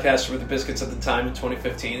lead broadcaster with the Biscuits at the time in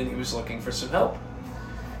 2015, and he was looking for some help.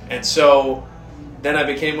 And so then I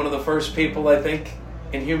became one of the first people, I think,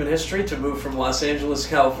 in human history to move from Los Angeles,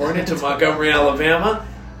 California to Montgomery, Alabama.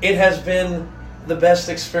 It has been the best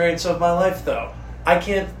experience of my life, though.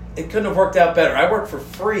 It couldn't have worked out better. I worked for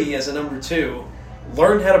free as a number 2,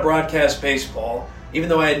 learned how to broadcast baseball, even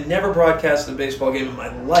though I had never broadcasted a baseball game in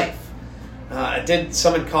my life. I did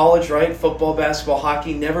some in college, right? Football, basketball,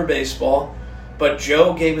 hockey, never baseball. But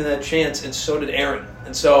Joe gave me that chance, and so did Aaron.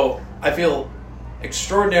 And so I feel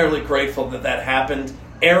extraordinarily grateful that that happened.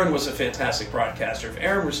 Aaron was a fantastic broadcaster. If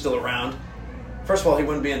Aaron were still around, first of all, he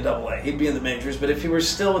wouldn't be in AA. He'd be in the majors. But if he were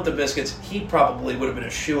still with the Biscuits, he probably would have been a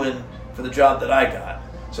shoo-in for the job that I got.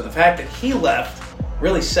 So the fact that he left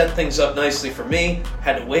really set things up nicely for me.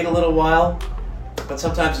 Had to wait a little while, but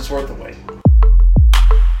sometimes it's worth the wait.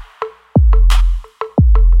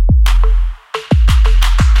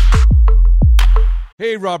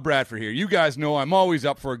 Hey, Rob Bradford here. You guys know I'm always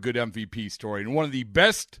up for a good MVP story, and one of the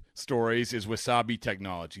best stories is Wasabi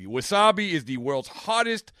Technology. Wasabi is the world's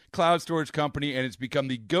hottest cloud storage company, and it's become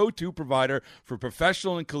the go-to provider for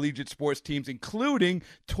professional and collegiate sports teams, including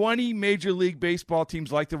 20 Major League Baseball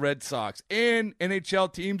teams like the Red Sox and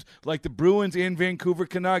NHL teams like the Bruins and Vancouver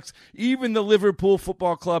Canucks. Even the Liverpool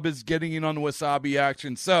Football Club is getting in on the Wasabi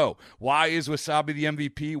action. So, why is Wasabi the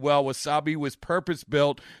MVP? Well, Wasabi was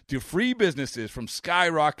purpose-built to free businesses from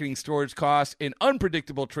skyrocketing storage costs and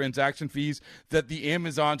unpredictable transaction fees that the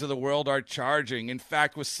Amazons of the world are charging. In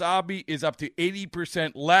fact, Wasabi is up to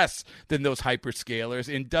 80% less than those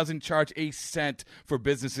hyperscalers and doesn't charge a cent for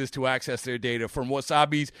businesses to access their data. From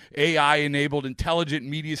Wasabi's AI-enabled intelligent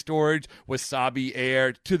media storage, Wasabi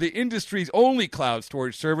Air, to the industry's only cloud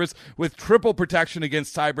storage service with triple protection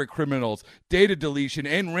against cyber criminals, data deletion,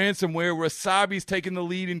 and ransomware, Wasabi's taken the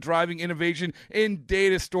lead in driving innovation in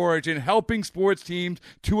data storage and helping sports teams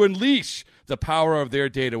to unleash the power of their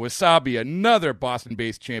data. Wasabi, another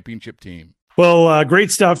Boston-based championship team. Well,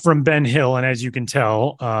 great stuff from Ben Hill. And as you can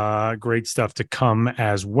tell, great stuff to come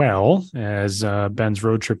as well as Ben's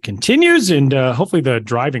road trip continues. And hopefully the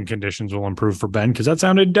driving conditions will improve for Ben, because that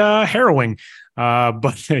sounded harrowing.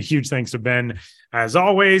 But a huge thanks to Ben as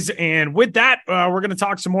always. And with that, we're going to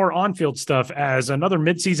talk some more on-field stuff as another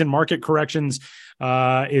midseason market corrections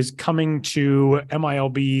is coming to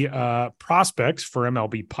MILB prospects for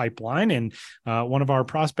MLB Pipeline. And one of our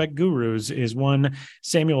prospect gurus is one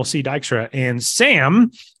Samuel C. Dykstra. And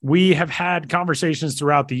Sam, we have had conversations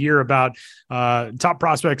throughout the year about top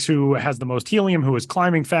prospects, who has the most helium, who is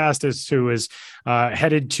climbing fastest, who is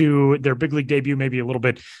headed to their big league debut maybe a little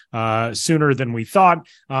bit sooner than we thought.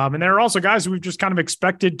 And there are also guys who we've just kind of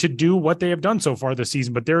expected to do what they have done so far this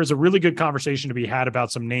season. But there is a really good conversation to be had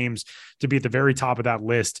about some names to be at the very top of that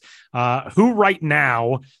list. Who right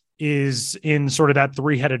now is in sort of that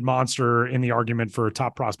three-headed monster in the argument for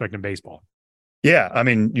top prospect in baseball? Yeah, I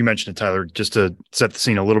mean, you mentioned it, Tyler. Just to set the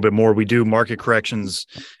scene a little bit more, we do market corrections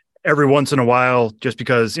every once in a while, just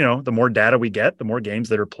because, you know, the more data we get, the more games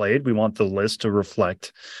that are played, we want the list to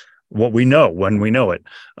reflect what we know when we know it.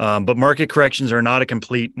 But market corrections are not a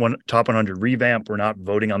complete top 100 revamp. We're not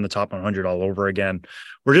voting on the top 100 all over again.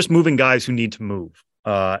 We're just moving guys who need to move.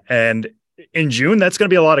 And in June, that's going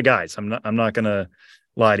to be a lot of guys. I'm not going to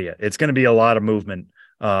lie to you. It's going to be a lot of movement.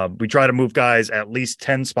 We try to move guys at least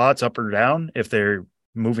 10 spots up or down. If they're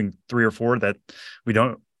moving 3 or 4, that we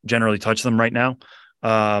don't generally touch them right now.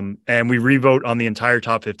 And we revote on the entire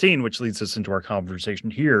top 15, which leads us into our conversation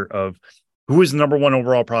here of who is the number 1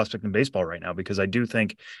 overall prospect in baseball right now, because I do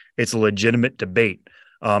think it's a legitimate debate.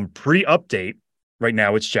 Pre-update right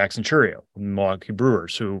now, it's Jackson Chourio from the Milwaukee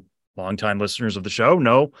Brewers, who longtime listeners of the show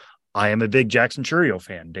know I am a big Jackson Chourio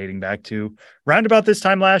fan, dating back to round about this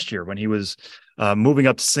time last year when he was moving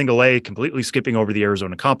up to single A, completely skipping over the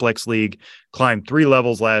Arizona Complex League, climbed 3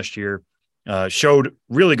 levels last year, showed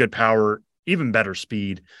really good power, even better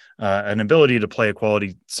speed, an ability to play a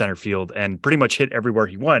quality center field, and pretty much hit everywhere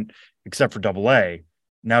he went except for Double A.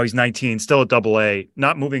 Now he's 19, still at Double A,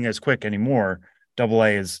 not moving as quick anymore. Double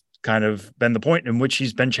A has kind of been the point in which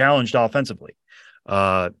he's been challenged offensively.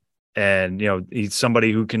 And, you know, he's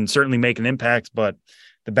somebody who can certainly make an impact, but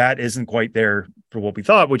the bat isn't quite there for what we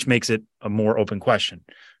thought, which makes it a more open question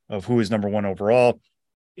of who is number 1 overall.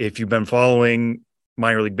 If you've been following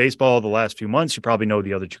minor league baseball the last few months, you probably know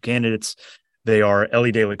the other 2 candidates. They are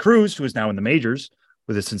Elly De La Cruz, who is now in the majors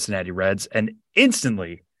with the Cincinnati Reds, and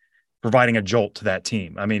instantly providing a jolt to that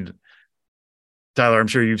team. I mean, Tyler, I'm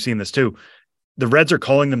sure you've seen this too. The Reds are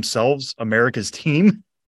calling themselves America's team.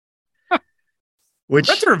 Which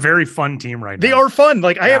Reds are a very fun team right now. They are fun.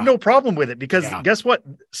 Like, I have no problem with it, because guess what?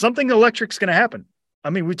 Something electric's going to happen. I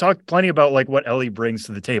mean, we talked plenty about like what Elly brings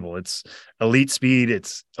to the table. It's elite speed.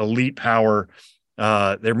 It's elite power.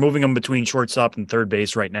 They're moving him between shortstop and third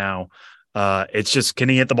base right now. It's just, can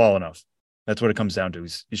he hit the ball enough? That's what it comes down to.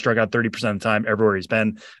 He struck out 30% of the time everywhere he's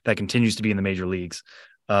been. That continues to be in the major leagues.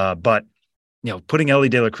 But, you know, putting Elly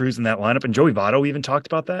De La Cruz in that lineup, and Joey Votto even talked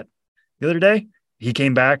about that the other day. he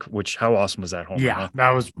came back, which how awesome was that home? Yeah, huh?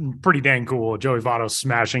 that was pretty dang cool. Joey Votto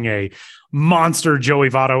smashing a monster Joey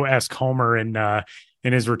Votto-esque homer in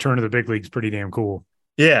his return to the big leagues. Pretty damn cool.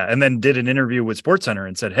 Yeah, and then did an interview with SportsCenter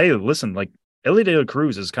and said, "Hey, listen, like Elly De La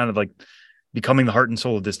Cruz is kind of like becoming the heart and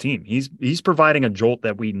soul of this team. He's providing a jolt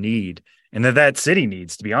that we need, and that city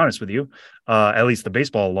needs. To be honest with you, at least the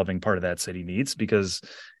baseball loving part of that city needs, because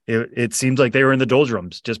it seems like they were in the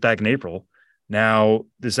doldrums just back in April. Now,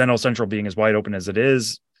 this NL Central being as wide open as it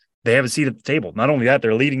is, they have a seat at the table. Not only that,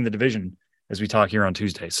 they're leading the division as we talk here on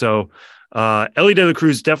Tuesday. So, Elly De La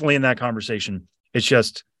Cruz definitely in that conversation. It's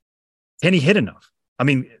just, can he hit enough? I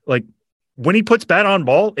mean, like when he puts bat on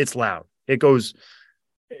ball, it's loud.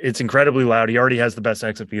 It's incredibly loud. He already has the best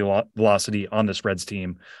exit velocity on this Reds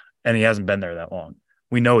team, and he hasn't been there that long.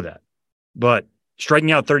 We know that. But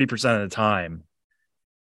striking out 30% of the time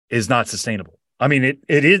is not sustainable. I mean,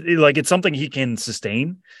 it's something he can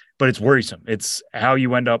sustain, but it's worrisome. It's how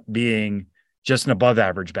you end up being just an above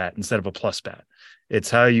average bat instead of a plus bat. It's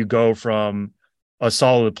how you go from a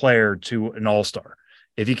solid player to an all-star.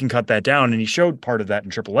 If he can cut that down, and he showed part of that in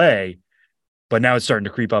AAA, but now it's starting to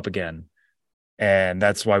creep up again. And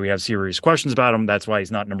that's why we have serious questions about him. That's why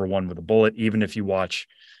he's not number one with a bullet, even if you watch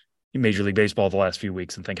Major League Baseball the last few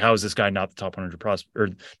weeks and think, how is this guy not the top 100 prospect or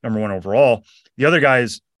number one overall? The other guy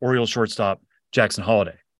is Orioles shortstop Jackson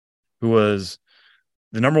Holliday, who was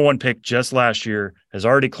the number one pick just last year, has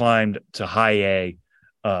already climbed to high A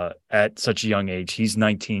at such a young age. He's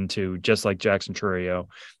 19 too, just like Jackson Chourio.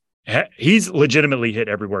 He's legitimately hit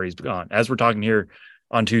everywhere he's gone. As we're talking here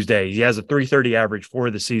on Tuesday, he has a 330 average for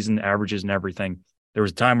the season, averages and everything. There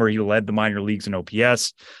was a time where he led the minor leagues in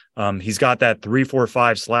OPS. He's got that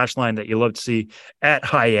 3-4-5 slash line that you love to see at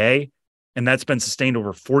high A, and that's been sustained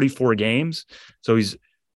over 44 games. So he's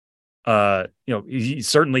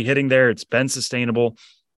certainly hitting there. It's been sustainable.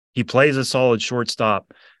 He plays a solid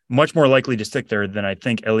shortstop, much more likely to stick there than I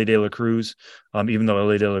think Elly De La Cruz, even though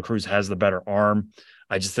Elly De La Cruz has the better arm.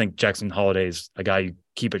 I just think Jackson Holliday is a guy you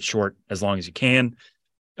keep it short as long as you can.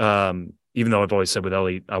 Even though I've always said with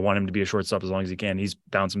Elly, I want him to be a shortstop as long as he can. He's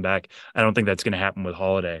bouncing back. I don't think that's going to happen with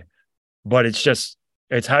Holliday. But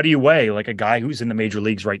it's how do you weigh like a guy who's in the major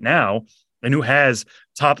leagues right now and who has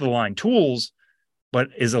top of the line tools, but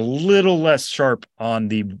is a little less sharp on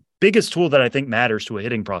the biggest tool that I think matters to a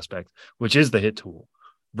hitting prospect, which is the hit tool,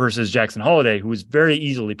 versus Jackson Holliday, who is very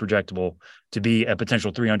easily projectable to be a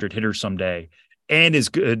potential 300 hitter someday and is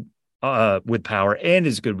good with power and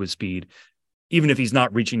is good with speed, even if he's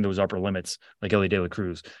not reaching those upper limits like Elly De La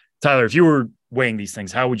Cruz. Tyler, if you were weighing these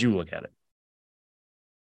things, how would you look at it?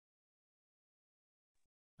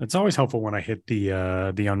 It's always helpful when I hit the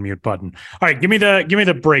unmute button. All right, give me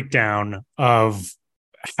the breakdown of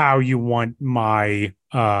how you want my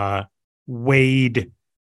weighed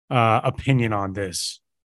opinion on this.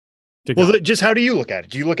 Well, just how do you look at it?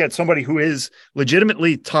 Do you look at somebody who is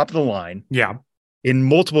legitimately top of the line? Yeah. In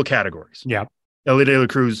multiple categories. Yeah. Elly De La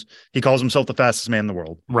Cruz, he calls himself the fastest man in the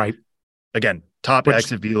world. Right. Again, top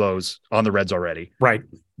exit velos on the Reds already. Right.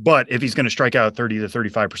 But if he's going to strike out 30 to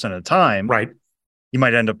 35% of the time, right, he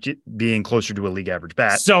might end up being closer to a league average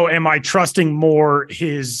bat. So am I trusting more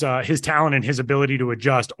his talent and his ability to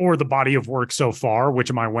adjust, or the body of work so far? Which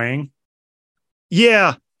am I weighing?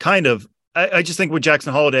 Yeah, kind of. I just think with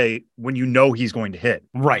Jackson Holliday, when you know he's going to hit.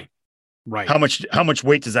 Right. How much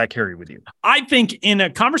weight does that carry with you? I think in a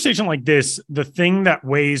conversation like this, the thing that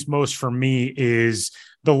weighs most for me is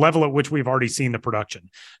the level at which we've already seen the production.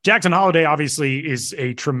 Jackson Holliday obviously is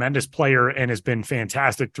a tremendous player and has been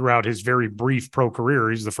fantastic throughout his very brief pro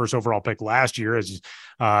career. He's the first overall pick last year, as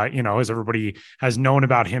everybody has known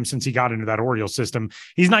about him since he got into that Orioles system.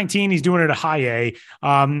 He's 19. He's doing it at high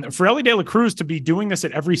A. For Elly De La Cruz to be doing this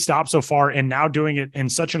at every stop so far and now doing it in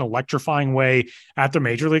such an electrifying way at the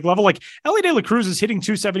major league level, like Elly De La Cruz is hitting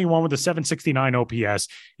 271 with a 769 OPS.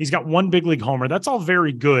 He's got one big league homer. That's all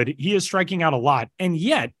very good. He is striking out a lot. And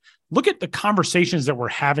yet, look at the conversations that we're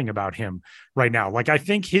having about him right now. Like, I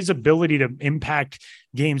think his ability to impact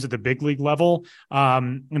games at the big league level,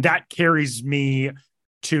 that carries me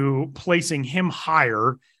to placing him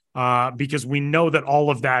higher because we know that all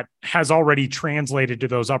of that has already translated to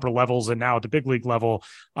those upper levels and now at the big league level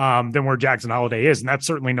than where Jackson Holliday is. And that's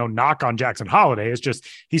certainly no knock on Jackson Holliday. It's just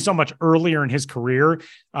he's so much earlier in his career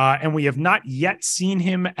and we have not yet seen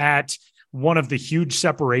him at one of the huge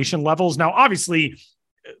separation levels. Now, obviously,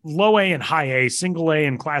 low A and high A, single A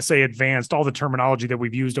and class A advanced, all the terminology that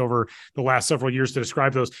we've used over the last several years to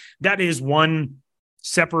describe those, that is one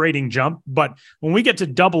separating jump. But when we get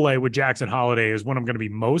to AA with Jackson Holiday is when I'm going to be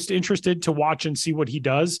most interested to watch and see what he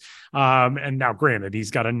does. And now granted,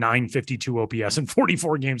 he's got a 952 OPS and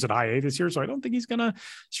 44 games at high A this year. So I don't think he's going to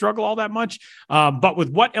struggle all that much. But with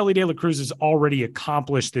what Elly De La Cruz has already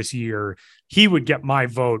accomplished this year, he would get my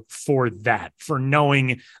vote for that, for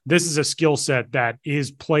knowing this is a skill set that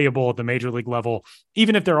is playable at the major league level,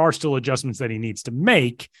 even if there are still adjustments that he needs to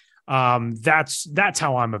make. That's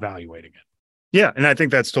how I'm evaluating it. Yeah, and I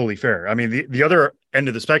think that's totally fair. I mean, the other end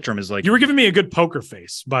of the spectrum is like, you were giving me a good poker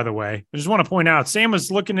face, by the way. I just want to point out, Sam was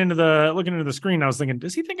looking into the screen. I was thinking,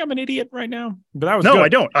 does he think I'm an idiot right now? But that was no, good. I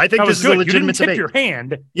don't. I think this is a legitimate tip debate. Your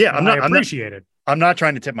hand. Yeah, I appreciate it. I'm not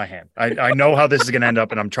trying to tip my hand. I know how this is going to end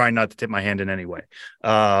up, and I'm trying not to tip my hand in any way.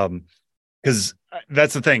 Because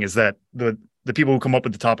that's the thing, is that the people who come up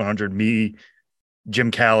with the top 100, me,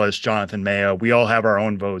 Jim Callis, Jonathan Mayo, we all have our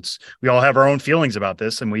own votes. We all have our own feelings about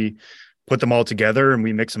this, and we put them all together and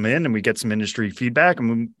we mix them in and we get some industry feedback.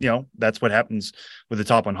 And, that's what happens with the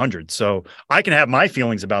top 100. So I can have my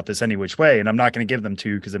feelings about this any which way, and I'm not going to give them to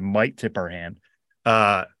you because it might tip our hand.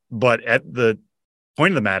 But at the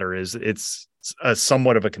point of the matter is it's a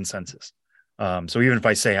somewhat of a consensus. So even if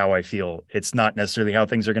I say how I feel, it's not necessarily how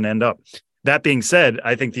things are going to end up. That being said,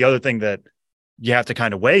 I think the other thing that you have to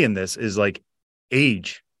kind of weigh in this is like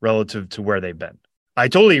age relative to where they've been. I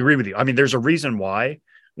totally agree with you. I mean, there's a reason why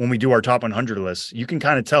when we do our top 100 lists, you can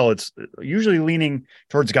kind of tell it's usually leaning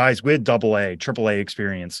towards guys with AA, AAA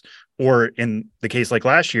experience, or in the case like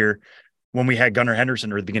last year, when we had Gunnar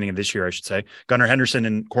Henderson, or the beginning of this year, I should say, Gunnar Henderson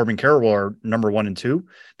and Corbin Carroll are number 1 and 2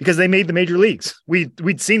 because they made the major leagues.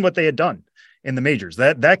 We'd seen what they had done in the majors.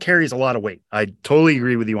 That carries a lot of weight. I totally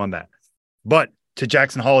agree with you on that. But to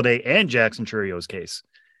Jackson Holiday and Jackson Churrio's case,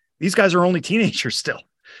 these guys are only teenagers still.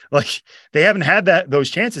 Like, they haven't had those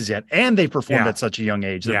chances yet, and they performed at such a young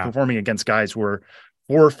age. They're performing against guys who are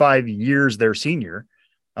 4 or 5 years their senior,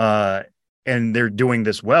 and they're doing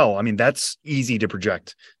this well. I mean, that's easy to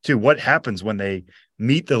project too. What happens when they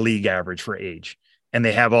meet the league average for age and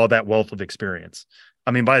they have all that wealth of experience?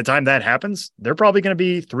 I mean, by the time that happens, they're probably going to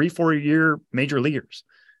be 3-4 year major leaguers,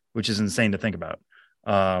 which is insane to think about.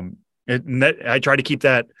 I try to keep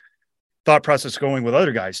that thought process going with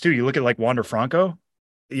other guys too. You look at like Wander Franco.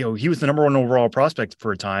 He was the number 1 overall prospect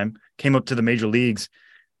for a time, came up to the major leagues.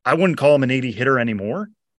 I wouldn't call him an 80 hitter anymore,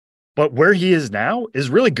 but where he is now is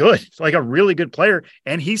really good, like a really good player.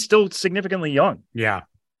 And he's still significantly young. Yeah.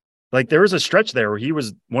 Like there was a stretch there where he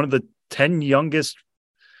was one of the 10 youngest,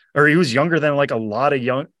 or he was younger than like a lot of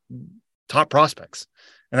young top prospects.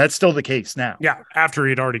 And that's still the case now. Yeah. After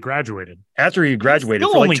he'd already graduated. After he graduated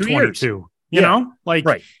for only like 2 years. 22. You know, like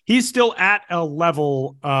right. He's still at a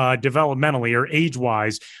level developmentally or age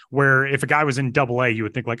wise where if a guy was in AA, you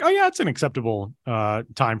would think like, oh yeah, it's an acceptable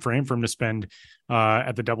time frame for him to spend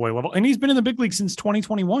at the AA level. And he's been in the big league since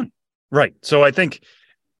 2021. Right. So I think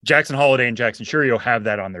Jackson Holiday and Jackson Chourio have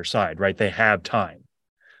that on their side, right? They have time.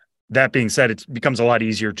 That being said, it becomes a lot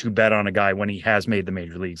easier to bet on a guy when he has made the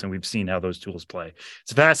major leagues, and we've seen how those tools play.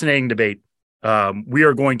 It's a fascinating debate. We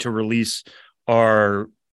are going to release our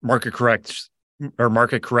market corrections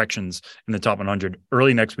in the top 100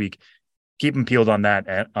 early next week. Keep them peeled on that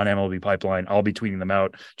on MLB Pipeline. I'll be tweeting them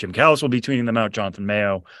out. Jim Callis will be tweeting them out. Jonathan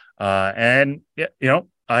Mayo, and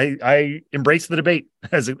I embrace the debate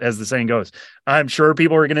as the saying goes. I'm sure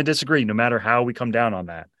people are going to disagree no matter how we come down on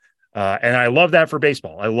that. And I love that for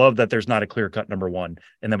baseball. I love that there's not a clear cut number 1,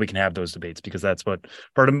 and that we can have those debates because that's part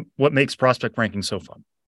of what makes prospect ranking so fun.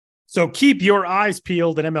 So keep your eyes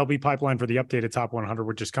peeled at MLB Pipeline for the updated top 100,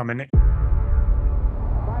 which is coming.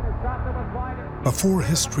 Before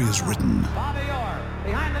history is written,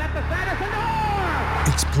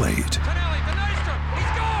 it's played.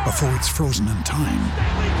 Before it's frozen in time,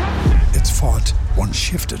 it's fought one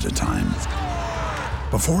shift at a time.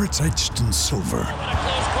 Before it's etched in silver,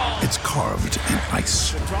 it's carved in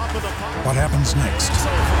ice. What happens next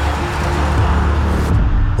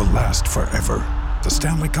will last forever. The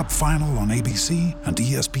Stanley Cup Final on ABC and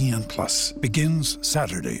ESPN Plus begins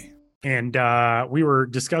Saturday. And we were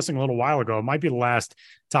discussing a little while ago, it might be the last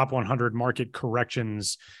top 100 market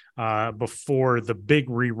corrections before the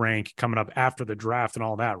big re-rank coming up after the draft and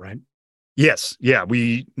all that, right? Yes. Yeah.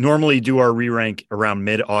 We normally do our re-rank around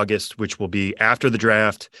mid-August, which will be after the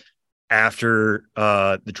draft, after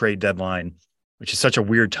the trade deadline, which is such a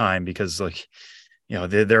weird time because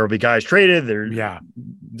there will be guys traded. There's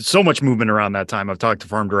so much movement around that time. I've talked to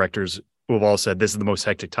farm directors who have all said, this is the most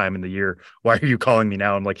hectic time in the year. Why are you calling me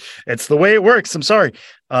now? I'm like, it's the way it works. I'm sorry.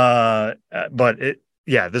 But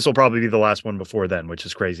this will probably be the last one before then, which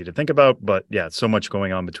is crazy to think about. But yeah, so much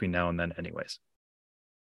going on between now and then anyways.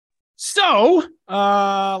 So,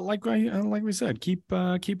 like we said, keep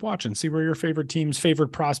watching, see where your favorite team's favorite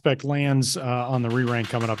prospect lands on the re-rank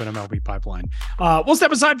coming up in MLB Pipeline. We'll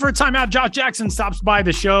step aside for a timeout. Josh Jackson stops by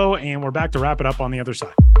the show, and we're back to wrap it up on the other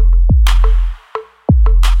side.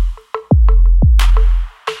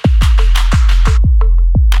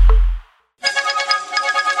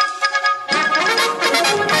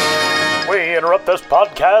 We interrupt this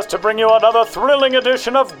podcast to bring you another thrilling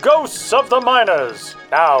edition of Ghosts of the Miners.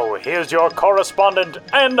 Now, here's your correspondent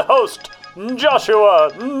and host,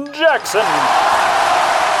 Joshua Jackson.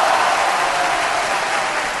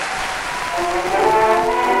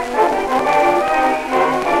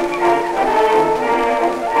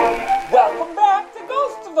 Welcome back to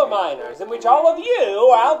Ghosts of the Miners, in which all of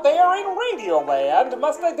you out there in Radioland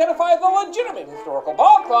must identify the legitimate historical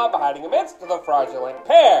ball club hiding amidst the fraudulent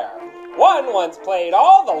pair. One once played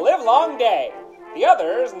all the livelong day. The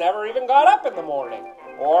others never even got up in the morning,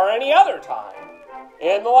 or any other time.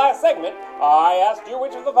 In the last segment, I asked you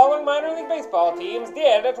which of the following minor league baseball teams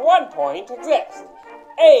did at one point exist.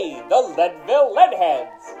 A, the Leadville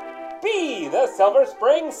Leadheads. B, the Silver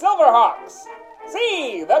Spring Silverhawks.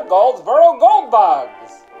 C, the Goldsboro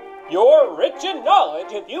Goldbugs. You're rich in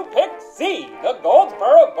knowledge if you picked C, the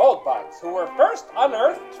Goldsboro Goldbugs, who were first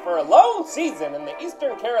unearthed for a lone season in the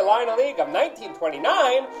Eastern Carolina League of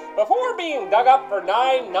 1929 before being dug up for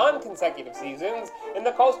 9 non-consecutive seasons in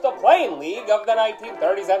the Coastal Plain League of the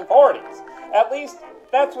 1930s and 40s. At least,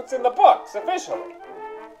 that's what's in the books officially.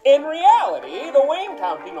 In reality, the Wayne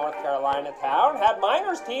County, North Carolina town had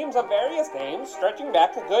minors teams of various names stretching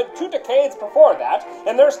back a good 2 decades before that,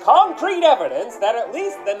 and there's concrete evidence that at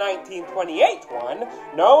least the 1928 one,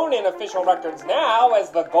 known in official records now as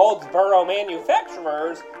the Goldsboro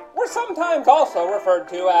Manufacturers, were sometimes also referred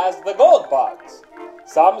to as the Goldbugs.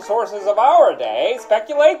 Some sources of our day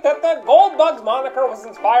speculate that the Goldbugs moniker was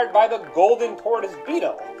inspired by the golden tortoise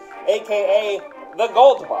beetle, aka the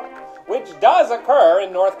Goldbug, which does occur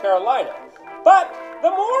in North Carolina. But the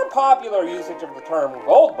more popular usage of the term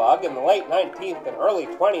goldbug in the late 19th and early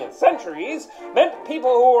 20th centuries meant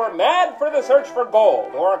people who were mad for the search for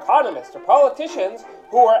gold, or economists or politicians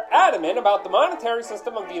who were adamant about the monetary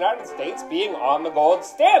system of the United States being on the gold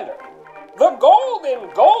standard. The gold in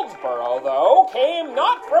Goldsboro, though, came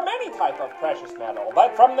not from any type of precious metal,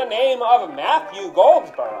 but from the name of Matthew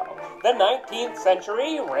Goldsboro, the 19th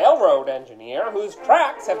century railroad engineer whose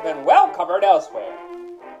tracks have been well covered elsewhere.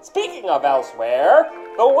 Speaking of elsewhere,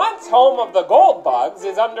 the once home of the Goldbugs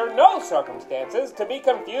is under no circumstances to be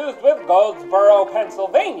confused with Goldsboro,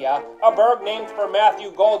 Pennsylvania, a burg named for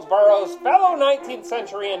Matthew Goldsboro's fellow 19th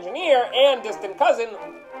century engineer and distant cousin,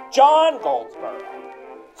 John Goldsboro.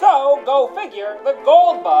 So, go figure, the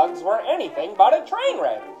Goldbugs were anything but a train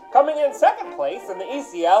wreck, coming in second place in the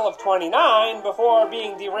ECL of 29 before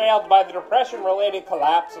being derailed by the Depression-related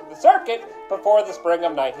collapse of the circuit before the spring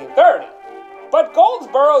of 1930. But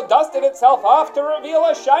Goldsboro dusted itself off to reveal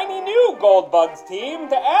a shiny new Goldbugs team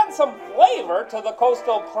to add some flavor to the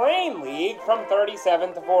Coastal Plain League from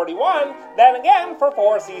 37 to 41, then again for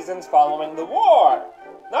 4 seasons following the war.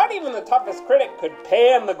 Not even the toughest critic could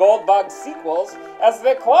pan the Goldbugs sequels, as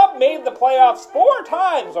the club made the playoffs 4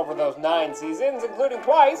 times over those 9 seasons, including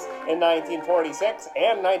twice in 1946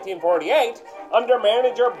 and 1948 under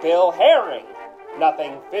manager Bill Herring.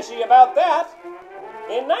 Nothing fishy about that.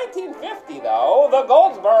 In 1950, though, the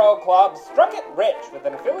Goldsboro Club struck it rich with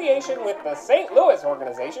an affiliation with the St. Louis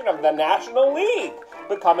organization of the National League,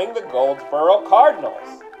 becoming the Goldsboro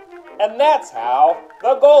Cardinals. And that's how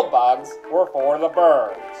the Goldbugs were for the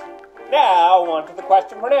birds. Now, on to the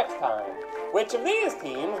question for next time. Which of these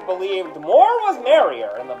teams believed more was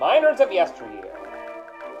merrier in the minors of yesteryear?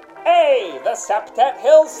 A, the Septet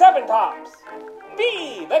Hills Seven Tops.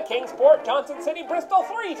 B, the Kingsport Johnson City Bristol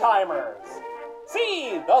Three Timers.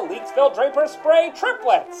 C, the Leaksville Draper Spray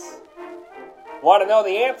Triplets. Want to know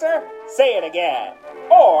the answer? Say it again.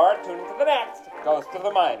 Or tune into the next Ghost of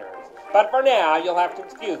the Miners. But for now, you'll have to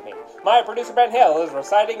excuse me. My producer Ben Hill is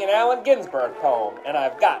reciting an Allen Ginsberg poem, and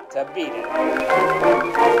I've got to beat it.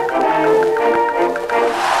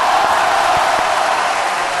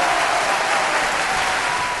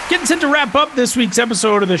 Getting set to wrap up this week's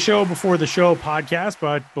episode of the Show Before the Show podcast.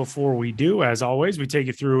 But before we do, as always, we take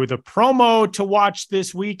you through the promo to watch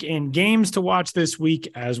this week and games to watch this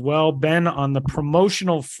week as well. Ben, on the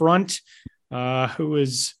promotional front, who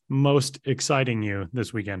is most exciting you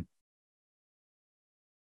this weekend?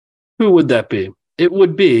 Who would that be? It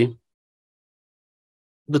would be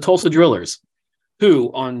the Tulsa Drillers,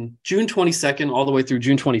 who on June 22nd all the way through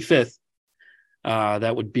June 25th,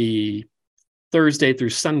 that would be Thursday through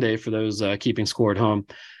Sunday for those keeping score at home,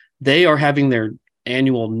 they are having their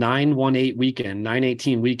annual 918 weekend,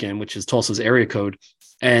 918 weekend, which is Tulsa's area code.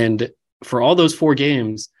 And for all those 4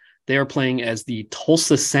 games, they are playing as the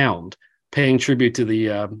Tulsa Sound, paying tribute to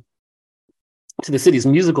the city's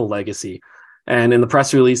musical legacy. And in the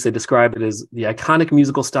press release, they describe it as the iconic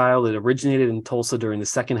musical style that originated in Tulsa during the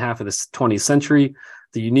second half of the 20th century.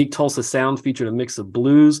 The unique Tulsa sound featured a mix of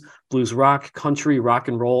blues rock, country, rock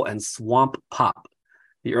and roll, and swamp pop.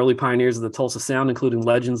 The early pioneers of the Tulsa sound, including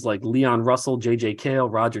legends like Leon Russell, J.J. Cale,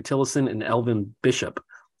 Roger Tillison, and Elvin Bishop.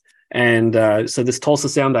 And so this Tulsa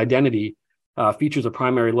sound identity features a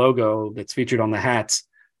primary logo that's featured on the hats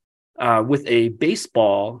with a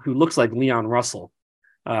baseball who looks like Leon Russell,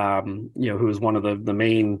 who is one of the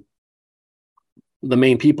main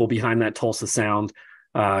people behind that Tulsa sound.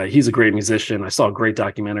 He's a great musician. I saw a great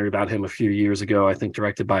documentary about him a few years ago, I think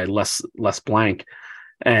directed by Les Blank.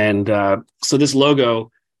 And so this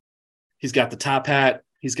logo, he's got the top hat,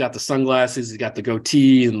 he's got the sunglasses, he's got the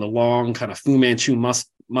goatee and the long kind of Fu Manchu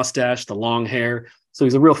mustache, the long hair. So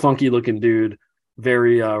he's a real funky looking dude,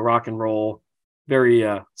 very rock and roll, very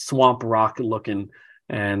swamp rock looking.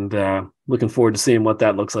 And looking forward to seeing what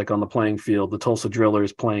that looks like on the playing field. The Tulsa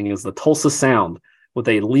Drillers playing as the Tulsa Sound with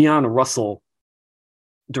a Leon Russell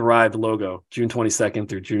derived logo, June 22nd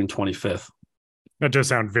through June 25th. That does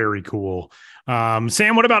sound very cool.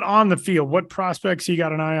 Sam, what about on the field? What prospects you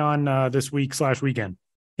got an eye on this week/weekend?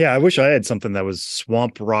 Yeah, I wish I had something that was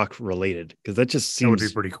swamp rock related, because that just seems that would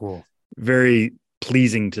be pretty cool. Very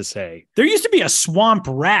pleasing to say. There used to be a Swamp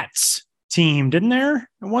Rats team, didn't there?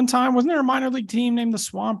 At one time, wasn't there a minor league team named the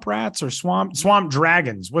Swamp Rats or Swamp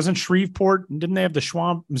Dragons? Wasn't Shreveport? Didn't they have the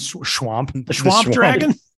Swamp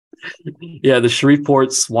Dragon? Yeah, the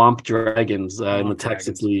Shreveport Swamp Dragons in the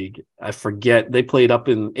Texas League. I forget. They played up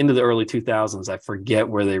into the early 2000s. I forget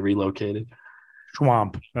where they relocated.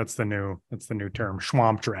 Swamp. That's the new term.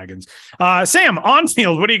 Swamp Dragons. Sam, on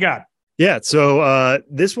field, what do you got? Yeah, so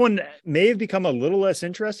this one may have become a little less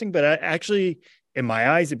interesting, but actually, in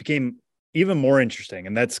my eyes, it became even more interesting,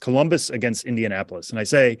 and that's Columbus against Indianapolis. And I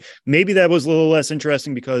say maybe that was a little less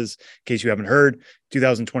interesting because, in case you haven't heard,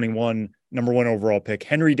 2021 number 1 overall pick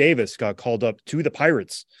Henry Davis got called up to the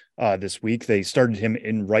Pirates this week. They started him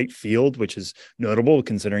in right field, which is notable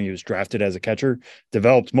considering he was drafted as a catcher,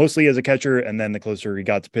 developed mostly as a catcher, and then the closer he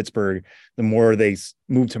got to Pittsburgh, the more they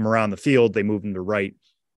moved him around the field. They moved him to right.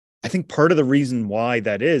 I think part of the reason why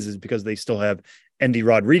that is because they still have Endy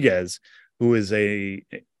Rodriguez, who is a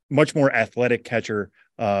much more athletic catcher,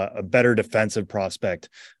 a better defensive prospect.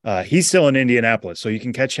 He's still in Indianapolis, so you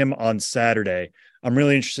can catch him on Saturday. I'm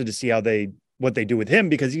really interested to see what they do with him,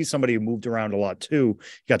 because he's somebody who moved around a lot too.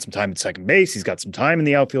 He got some time at second base. He's got some time in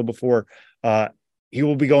the outfield before. He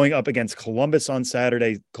will be going up against Columbus on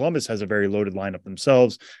Saturday. Columbus has a very loaded lineup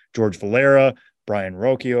themselves. George Valera, Brian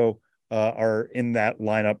Rocchio are in that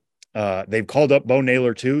lineup. They've called up Bo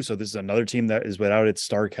Naylor too, so this is another team that is without its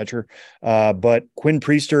star catcher. But Quinn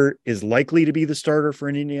Priester is likely to be the starter for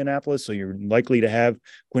Indianapolis, so you're likely to have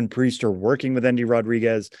Quinn Priester working with Endy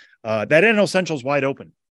Rodriguez. That NL Central is wide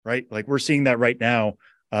open, right? Like we're seeing that right now.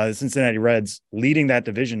 The Cincinnati Reds leading that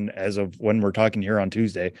division as of when we're talking here on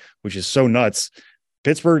Tuesday, which is so nuts.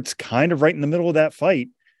 Pittsburgh's kind of right in the middle of that fight.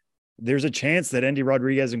 There's a chance that Endy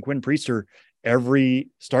Rodriguez and Quinn Priester, every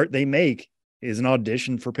start they make, is an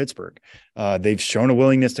audition for Pittsburgh. They've shown a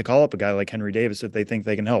willingness to call up a guy like Henry Davis if they think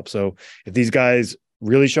they can help. So if these guys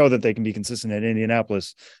really show that they can be consistent at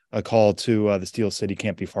Indianapolis, a call to the Steel City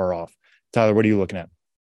can't be far off. Tyler, what are you looking at?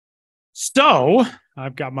 So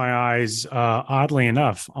I've got my eyes, oddly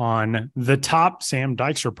enough, on the top Sam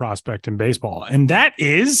Dykstra prospect in baseball. And that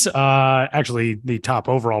is actually the top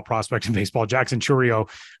overall prospect in baseball, Jackson Chourio,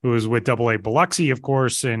 who is with AA Biloxi, of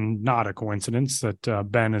course, and not a coincidence that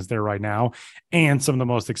Ben is there right now. And some of the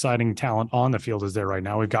most exciting talent on the field is there right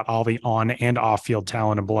now. We've got all the on and off field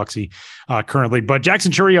talent in Biloxi currently. But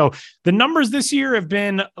Jackson Chourio, the numbers this year have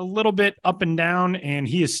been a little bit up and down, and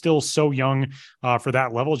he is still so young for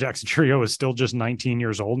that level. Jackson Chourio is still just 19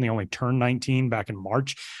 years old, and he only turned 19 back in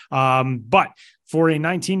March. But for a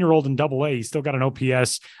 19-year-old in AA, he's still got an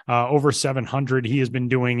OPS over 700. He has been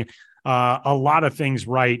doing a lot of things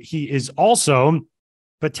right. He is also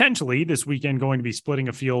potentially this weekend going to be splitting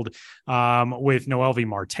a field with Noelvi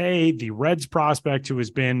Marte, the Reds prospect, who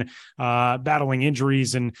has been battling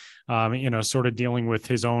injuries and, sort of dealing with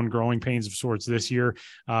his own growing pains of sorts this year.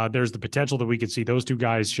 There's the potential that we could see those two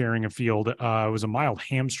guys sharing a field. It was a mild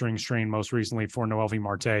hamstring strain most recently for Noelvi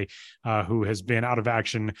Marte, who has been out of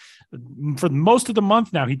action for most of the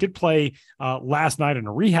month now. He did play last night in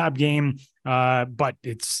a rehab game, but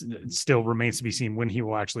it still remains to be seen when he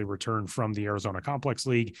will actually return from the Arizona Complex League.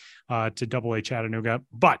 League to AA Chattanooga.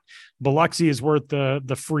 But Biloxi is worth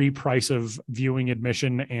the free price of viewing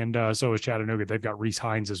admission, and so is Chattanooga. They've got Reese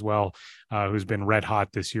Hines as well, who's been red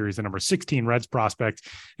hot this year. He's the number 16 Reds prospect.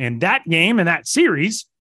 And that game and that series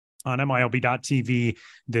on MILB.TV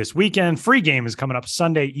this weekend. Free game is coming up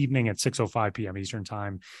Sunday evening at 6:05 p.m. Eastern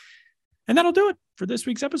time. And that'll do it for this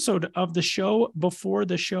week's episode of the Show Before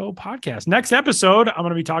the Show podcast. Next episode, I'm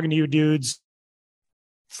going to be talking to you dudes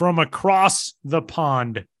from across the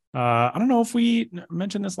pond. I don't know if we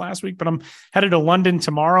mentioned this last week, but I'm headed to London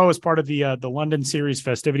tomorrow as part of the London series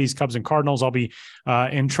festivities, Cubs and Cardinals. I'll be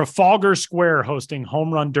in Trafalgar Square hosting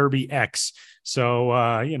Home Run Derby X. So,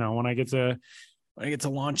 when I get to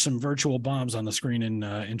launch some virtual bombs on the screen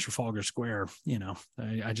in Trafalgar Square,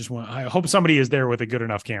 I hope somebody is there with a good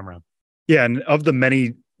enough camera. Yeah, and of the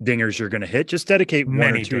many dingers you're going to hit, just dedicate one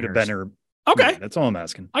or two to Ben or okay. Me. That's all I'm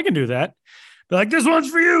asking. I can do that. Be like, this one's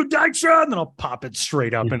for you, Dykstra, and then I'll pop it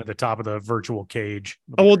straight up into the top of the virtual cage.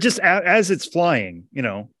 Oh, well, just as it's flying,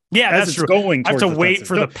 Yeah, as that's it's true. going. I have to wait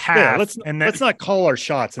for the path. Yeah, let's not call our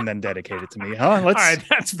shots and then dedicate it to me, huh? All right,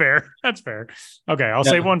 that's fair. That's fair. Okay, I'll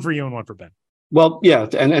save one for you and one for Ben. Well, yeah,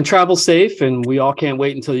 and travel safe, and we all can't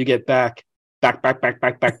wait until you get back.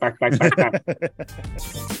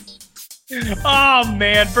 Oh,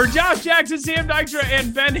 man. For Josh Jackson, Sam Dykstra,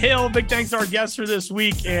 and Ben Hill, big thanks to our guests for this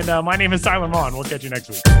week. And my name is Tyler Maughan. We'll catch you next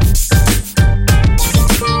week.